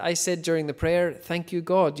 I said during the prayer, "Thank you,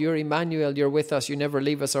 God, you're Emmanuel, you're with us, you never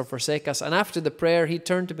leave us or forsake us." And after the prayer, he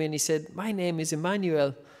turned to me and he said, "My name is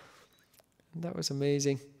Emmanuel." And that was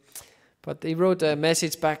amazing. But he wrote a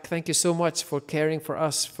message back, "Thank you so much for caring for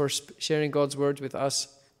us, for sharing God's word with us."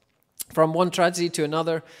 From one tragedy to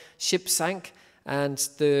another, ship sank, and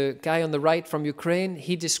the guy on the right from Ukraine,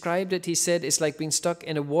 he described it. He said it's like being stuck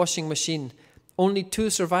in a washing machine. Only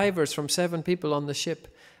 2 survivors from 7 people on the ship.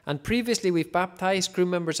 And previously we've baptized crew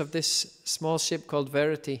members of this small ship called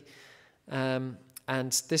Verity. And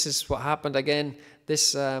this is what happened again.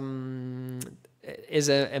 This is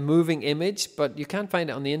a moving image, but you can't find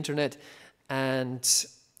it on the internet. And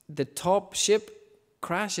the top ship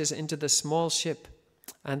crashes into the small ship.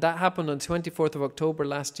 And that happened on 24th of October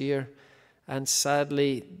last year. And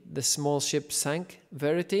sadly, the small ship sank,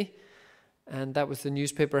 Verity. And that was the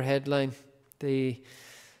newspaper headline.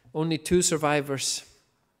 Only 2 survivors.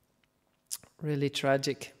 Really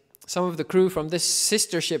tragic. Some of the crew from this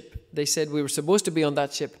sister ship, they said we were supposed to be on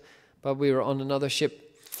that ship, but we were on another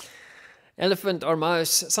ship. Elephant or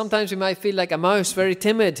mouse. Sometimes we might feel like a mouse, very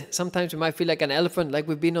timid. Sometimes we might feel like an elephant, like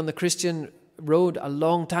we've been on the Christian road a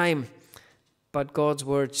long time. But God's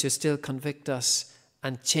word should still convict us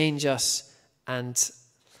and change us and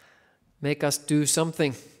make us do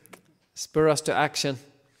something, spur us to action.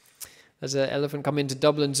 There's an elephant come into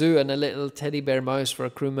Dublin Zoo and a little teddy bear mouse for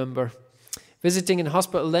a crew member. Visiting in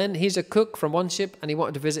hospital then, he's a cook from one ship and he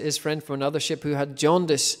wanted to visit his friend from another ship who had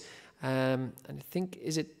jaundice. And I think,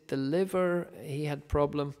 is it the liver? He had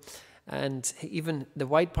problem. And even the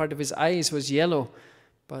white part of his eyes was yellow.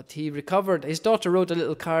 But he recovered. His daughter wrote a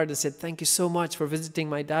little card and said, "Thank you so much for visiting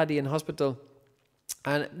my daddy in hospital."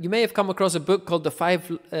 And you may have come across a book called The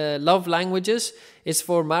 5 Love Languages. It's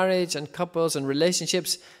for marriage and couples and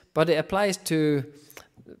relationships, but it applies to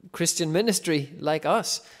Christian ministry like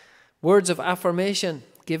us. Words of affirmation,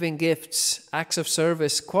 giving gifts, acts of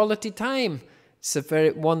service, quality time. It's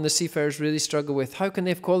one the seafarers really struggle with. How can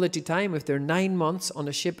they have quality time if they're 9 months on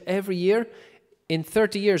a ship every year? In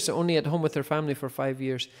 30 years, they're only at home with their family for 5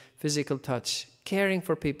 years. Physical touch, caring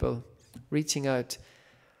for people, reaching out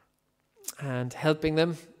and helping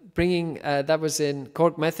them. Bringing, that was in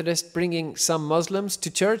Cork Methodist, bringing some Muslims to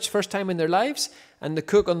church, first time in their lives. And the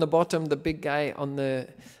cook on the bottom, the big guy on the,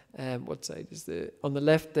 what side is on the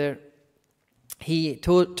left there, he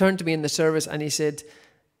turned to me in the service and he said,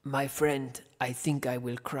 "My friend, I think I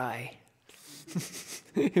will cry."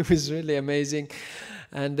 It was really amazing.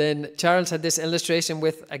 And then Charles had this illustration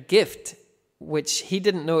with a gift, which he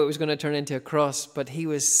didn't know it was going to turn into a cross, but he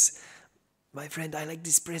was, "My friend, I like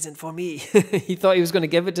this present for me." He thought he was going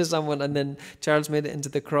to give it to someone, and then Charles made it into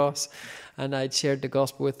the cross. And I'd shared the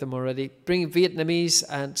gospel with them already. Bringing Vietnamese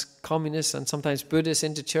and communists and sometimes Buddhists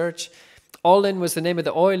into church. All In was the name of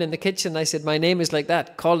the oil in the kitchen. I said, "My name is like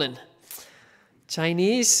that, Colin."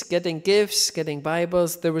 Chinese, getting gifts, getting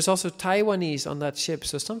Bibles. There was also Taiwanese on that ship.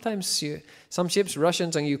 So sometimes some ships,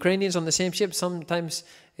 Russians and Ukrainians on the same ship. Sometimes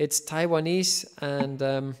it's Taiwanese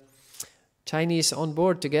and Chinese on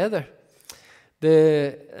board together.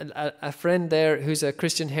 A friend there who's a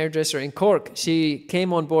Christian hairdresser in Cork, she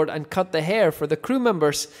came on board and cut the hair for the crew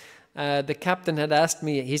members. The captain had asked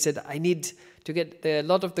me, he said, "I need to get, a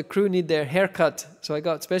lot of the crew need their hair cut." So I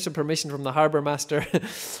got special permission from the harbour master.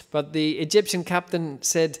 But the Egyptian captain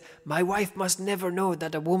said, "My wife must never know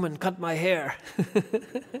that a woman cut my hair."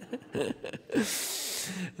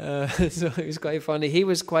 So it was quite funny. He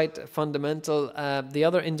was quite fundamental. The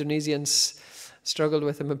other Indonesians, struggled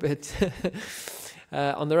with him a bit.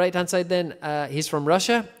 On the right-hand side then, he's from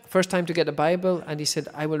Russia. First time to get a Bible, and he said,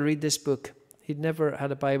 I will read this book. He'd never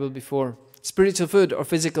had a Bible before. Spiritual food or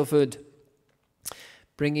physical food.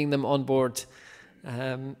 Bringing them on board.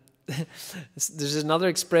 There's another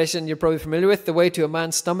expression you're probably familiar with. The way to a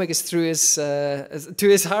man's stomach is through his to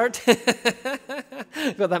his heart.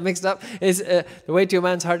 Got that mixed up. The way to a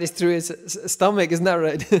man's heart is through his stomach. Isn't that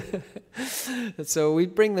right? So we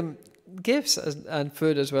bring them gifts and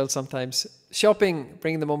food as well sometimes. Shopping,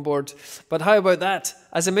 bringing them on board. But how about that?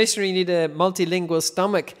 As a missionary, you need a multilingual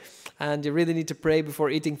stomach. And you really need to pray before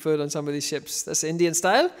eating food on some of these ships. That's Indian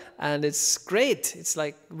style, and it's great. It's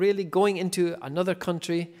like really going into another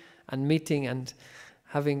country and meeting and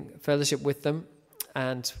having fellowship with them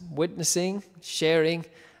and witnessing, sharing,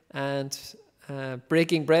 and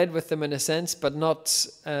breaking bread with them in a sense, but not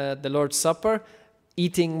the Lord's Supper,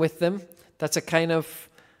 eating with them. That's a kind of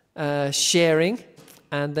sharing.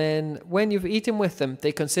 And then when you've eaten with them,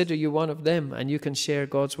 they consider you one of them, and you can share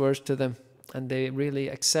God's words to them. And they really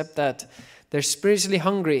accept that. They're spiritually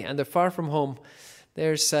hungry and they're far from home.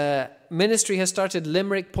 There's ministry has started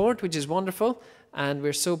Limerick Port, which is wonderful. And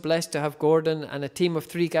we're so blessed to have Gordon and a team of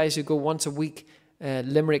 3 guys who go once a week.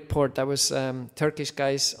 Limerick Port, that was Turkish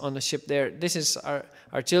guys on a ship there. This is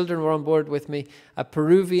our children were on board with me. A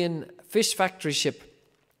Peruvian fish factory ship.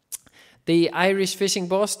 The Irish fishing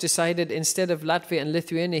boss decided instead of Latvia and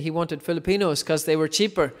Lithuania, he wanted Filipinos because they were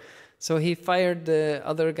cheaper. So he fired the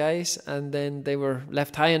other guys, and then they were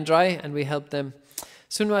left high and dry, and we helped them.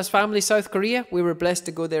 Sunwa's family, South Korea, we were blessed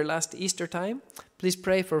to go there last Easter time. Please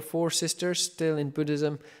pray for 4 sisters still in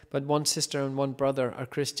Buddhism, but 1 sister and 1 brother are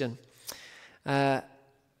Christian.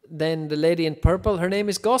 Then the lady in purple, her name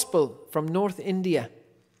is Gospel from North India.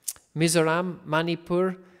 Mizoram,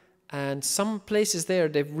 Manipur, and some places there,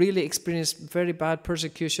 they've really experienced very bad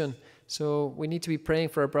persecution. So we need to be praying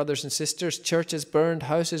for our brothers and sisters. Churches burned,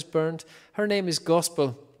 houses burned. Her name is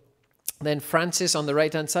Gospel. Then Francis on the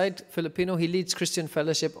right-hand side, Filipino. He leads Christian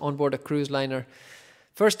fellowship on board a cruise liner.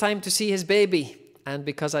 First time to see his baby. And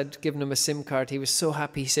because I'd given him a SIM card, he was so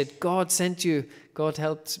happy. He said, God sent you. God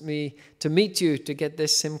helped me to meet you to get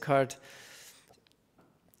this SIM card.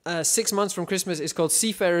 6 months from Christmas is called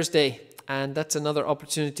Seafarers' Day. And that's another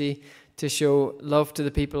opportunity to show love to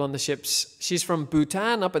the people on the ships. She's from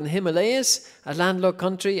Bhutan, up in the Himalayas, a landlocked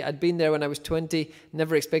country. I'd been there when I was 20,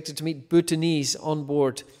 never expected to meet Bhutanese on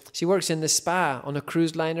board. She works in the spa on a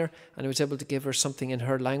cruise liner, and I was able to give her something in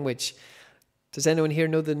her language. Does anyone here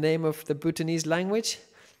know the name of the Bhutanese language?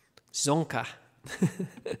 Zonka.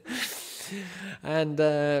 And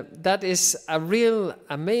that is a real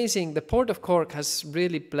amazing. The Port of Cork has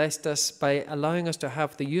really blessed us by allowing us to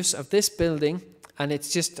have the use of this building. And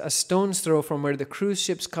it's just a stone's throw from where the cruise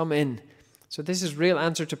ships come in. So this is real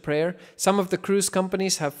answer to prayer. Some of the cruise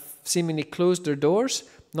companies have seemingly closed their doors,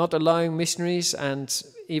 not allowing missionaries and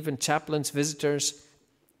even chaplains, visitors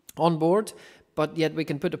on board. But yet we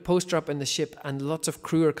can put a poster up in the ship, and lots of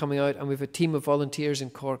crew are coming out, and we have a team of volunteers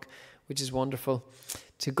in Cork, which is wonderful.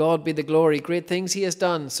 To God be the glory. Great things he has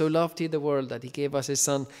done. So loved he the world that he gave us his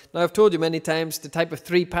son. Now I've told you many times the type of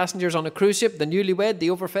 3 passengers on a cruise ship: the newlywed,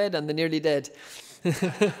 the overfed, and the nearly dead.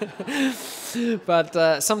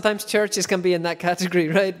 But sometimes churches can be in that category,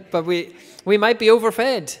 right? But we might be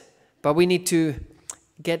overfed, but we need to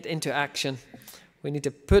get into action. We need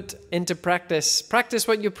to put into practice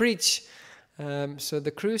what you preach. So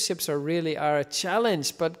the cruise ships are a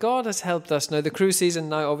challenge, but God has helped us. Now the cruise season,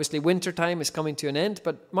 now obviously winter time is coming to an end,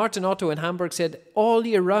 but Martin Otto in Hamburg said all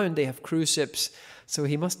year round they have cruise ships. So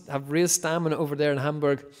he must have real stamina over there in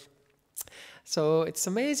Hamburg. So it's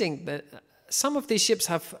amazing that some of these ships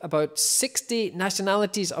have about 60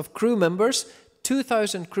 nationalities of crew members,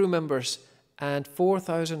 2,000 crew members, and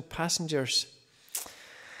 4,000 passengers.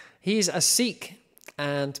 He's a Sikh,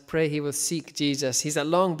 and pray he will seek Jesus. He's a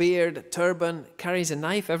long beard, turban, carries a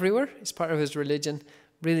knife everywhere. It's part of his religion.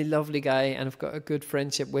 Really lovely guy, and I've got a good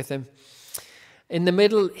friendship with him. In the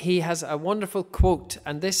middle, he has a wonderful quote,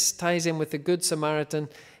 and this ties in with the Good Samaritan.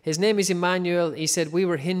 His name is Emmanuel. He said, we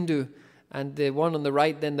were Hindu. And the one on the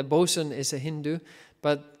right, then the bosun, is a Hindu.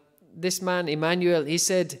 But this man, Emmanuel, he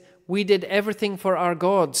said, we did everything for our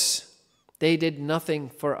gods. They did nothing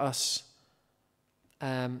for us.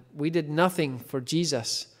 We did nothing for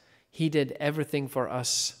Jesus. He did everything for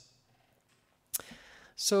us.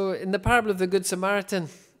 So in the parable of the Good Samaritan,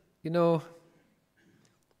 he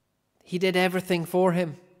did everything for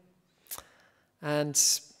him. And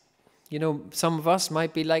some of us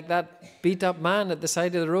might be like that beat-up man at the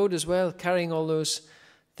side of the road as well, carrying all those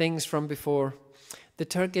things from before. the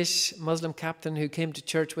Turkish Muslim captain who came to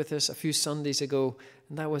church with us a few Sundays ago.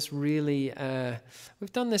 And that was really,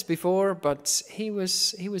 we've done this before, but he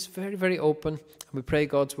was very, very open. And we pray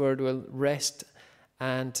God's word will rest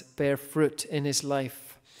and bear fruit in his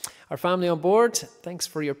life. Our family on board, thanks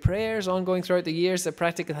for your prayers ongoing throughout the years, the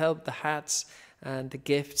practical help, the hats and the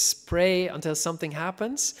gifts. Pray until something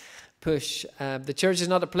happens. Push. The church is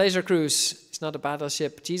not a pleasure cruise. It's not a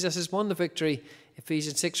battleship. Jesus has won the victory.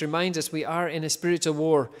 Ephesians 6 reminds us we are in a spiritual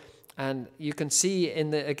war. And you can see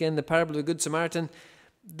in the parable of the Good Samaritan,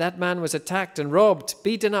 that man was attacked and robbed,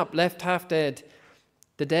 beaten up, left half dead.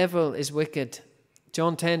 The devil is wicked.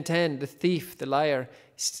 John 10:10, the thief, the liar,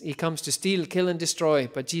 he comes to steal, kill and destroy,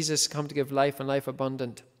 but Jesus come to give life and life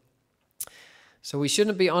abundant. So we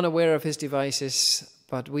shouldn't be unaware of his devices,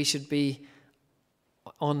 but we should be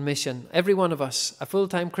on mission. Every one of us, a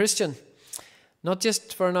full-time Christian, not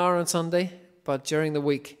just for an hour on Sunday, but during the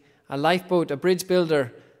week. A lifeboat, a bridge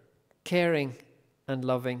builder, caring and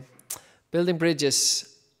loving. Building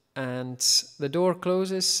bridges, and the door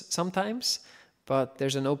closes sometimes, but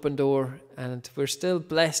there's an open door, and we're still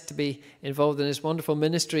blessed to be involved in this wonderful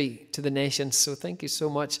ministry to the nations. So thank you so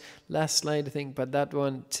much. Last slide, I think, but that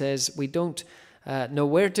one says we don't know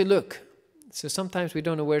where to look. So sometimes we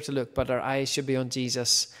don't know where to look, but our eyes should be on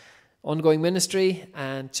Jesus. Ongoing ministry,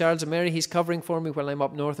 and Charles and Mary, he's covering for me while I'm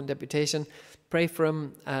up north in deputation. Pray for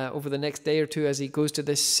him over the next day or two as he goes to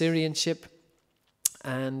this Syrian ship.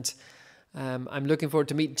 And I'm looking forward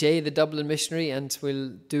to meet Jay, the Dublin missionary, and we'll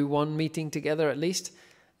do one meeting together at least.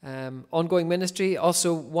 Ongoing ministry.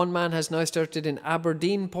 Also, one man has now started in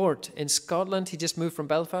Aberdeen Port in Scotland. He just moved from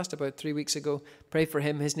Belfast about 3 weeks ago. Pray for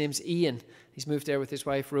him. His name's Ian. He's moved there with his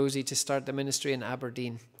wife Rosie to start the ministry in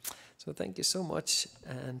Aberdeen. So thank you so much.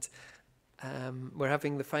 And we're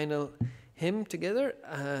having the final hymn together.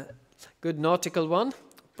 Good nautical one.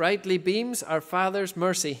 Brightly beams our Father's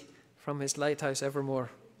mercy from his lighthouse evermore.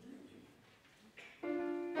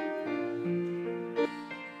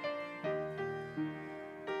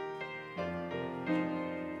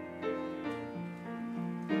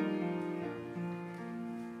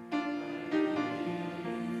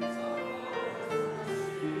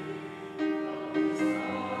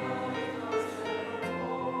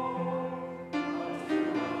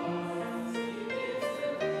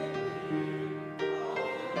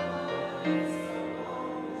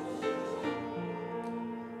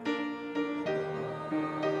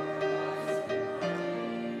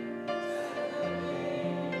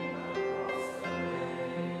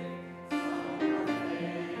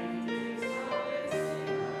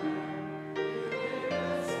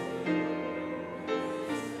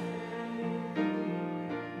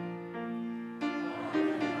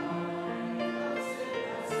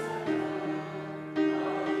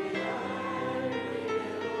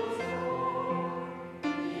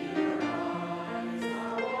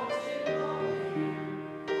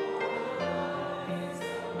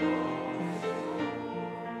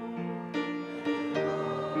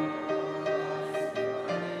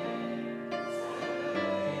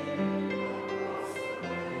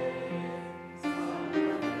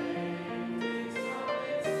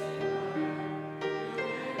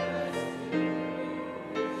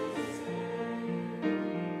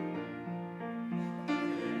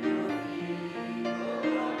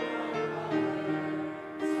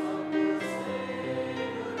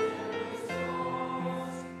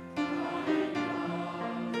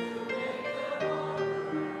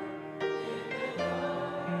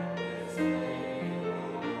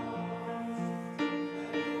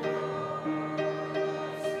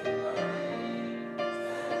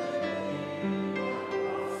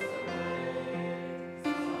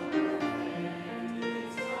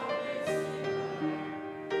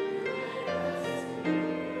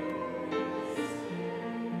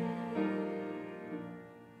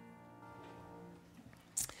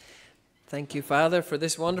 Thank you, Father, for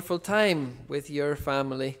this wonderful time with your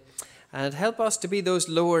family. And help us to be those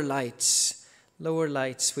lower lights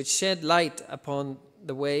which shed light upon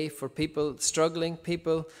the way for people struggling,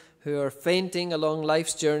 people who are fainting along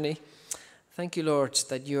life's journey. Thank you, Lord,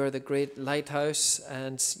 that you are the great lighthouse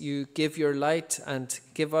and you give your light and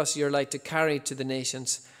give us your light to carry to the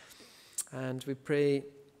nations. And we pray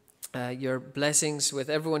your blessings with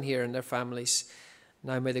everyone here and their families.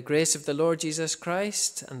 Now may the grace of the Lord Jesus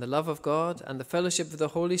Christ and the love of God and the fellowship of the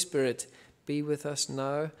Holy Spirit be with us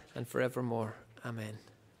now and forevermore. Amen.